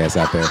podcasts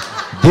out there.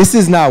 This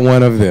is not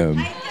one of them,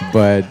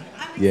 but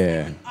I'm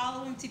yeah, expecting all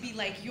of them to be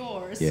like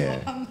yours.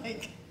 Yeah. So I'm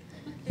like,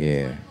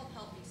 yeah.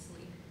 Help me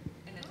sleep,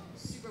 and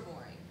it's super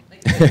boring.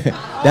 Like,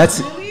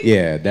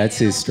 That's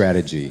his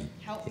strategy.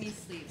 help me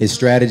sleep. His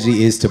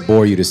strategy is to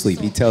bore you to sleep.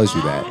 He tells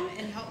you that.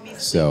 And help me sleep.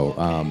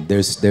 So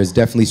there's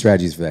definitely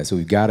strategies for that. So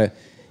we've got to,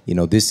 you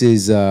know, this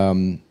is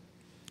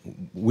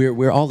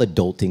we're all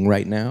adulting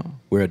right now.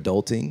 We're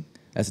adulting.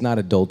 That's not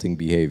adulting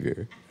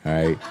behavior. All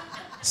right.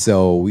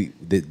 So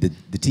the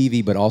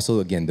TV, but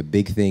also again the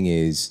big thing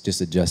is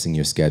just adjusting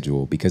your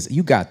schedule because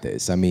you got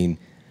this. I mean,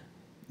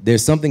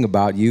 there's something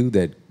about you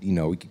that you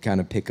know we can kind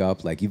of pick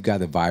up. Like you've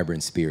got a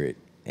vibrant spirit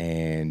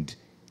and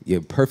you're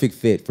a perfect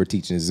fit for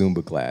teaching a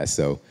Zumba class.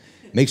 So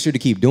make sure to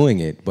keep doing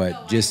it, but No, I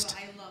love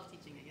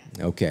teaching it,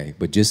 yes. okay,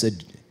 but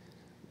just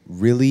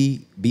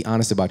really be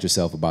honest about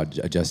yourself about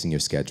adjusting your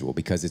schedule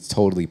because it's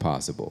totally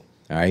possible.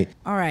 All right.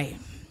 All right.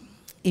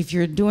 If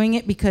you're doing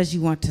it because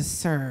you want to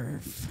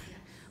serve,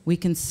 we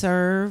can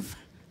serve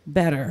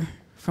better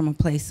from a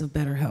place of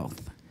better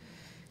health.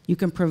 You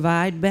can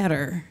provide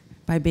better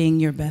by being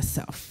your best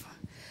self.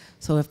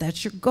 So if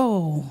that's your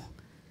goal,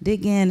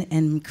 dig in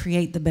and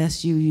create the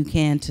best you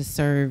can to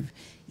serve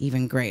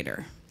even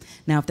greater.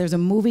 Now, if there's a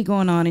movie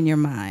going on in your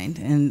mind,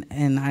 and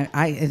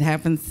it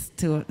happens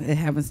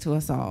to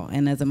us all.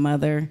 And as a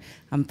mother,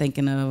 I'm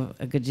thinking of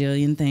a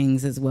gajillion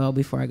things as well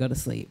before I go to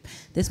sleep.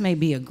 This may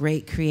be a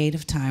great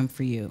creative time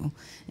for you,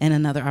 and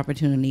another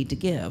opportunity to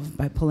give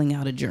by pulling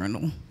out a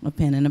journal, a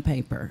pen, and a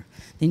paper.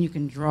 Then you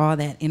can draw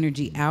that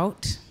energy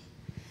out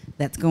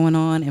that's going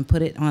on and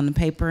put it on the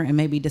paper and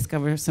maybe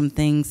discover some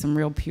things, some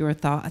real pure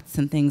thoughts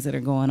and things that are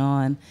going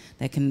on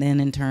that can then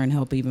in turn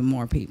help even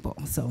more people.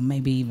 So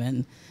maybe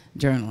even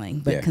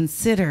journaling. But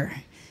consider,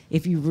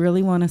 if you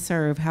really want to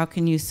serve, how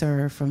can you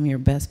serve from your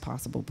best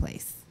possible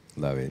place?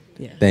 Love it.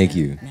 Yeah. Thank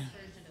you.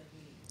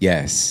 Yeah.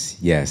 Yes,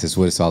 that's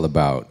what it's all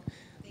about.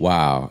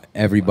 Wow,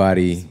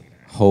 everybody,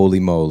 holy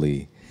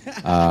moly.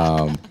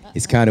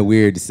 It's kind of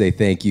weird to say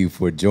thank you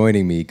for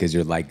joining me because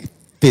you're like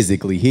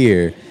physically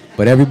here.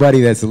 But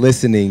everybody that's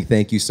listening,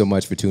 thank you so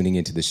much for tuning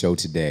into the show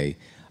today.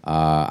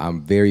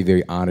 I'm very,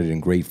 very honored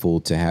and grateful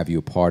to have you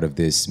a part of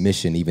this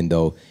mission. Even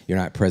though you're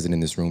not present in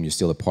this room, you're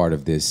still a part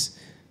of this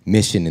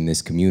mission in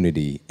this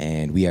community.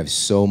 And we have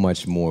so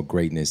much more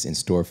greatness in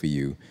store for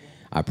you.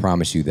 I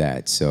promise you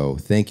that. So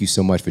thank you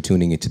so much for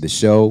tuning into the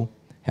show.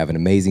 Have an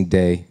amazing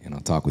day, and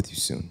I'll talk with you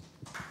soon.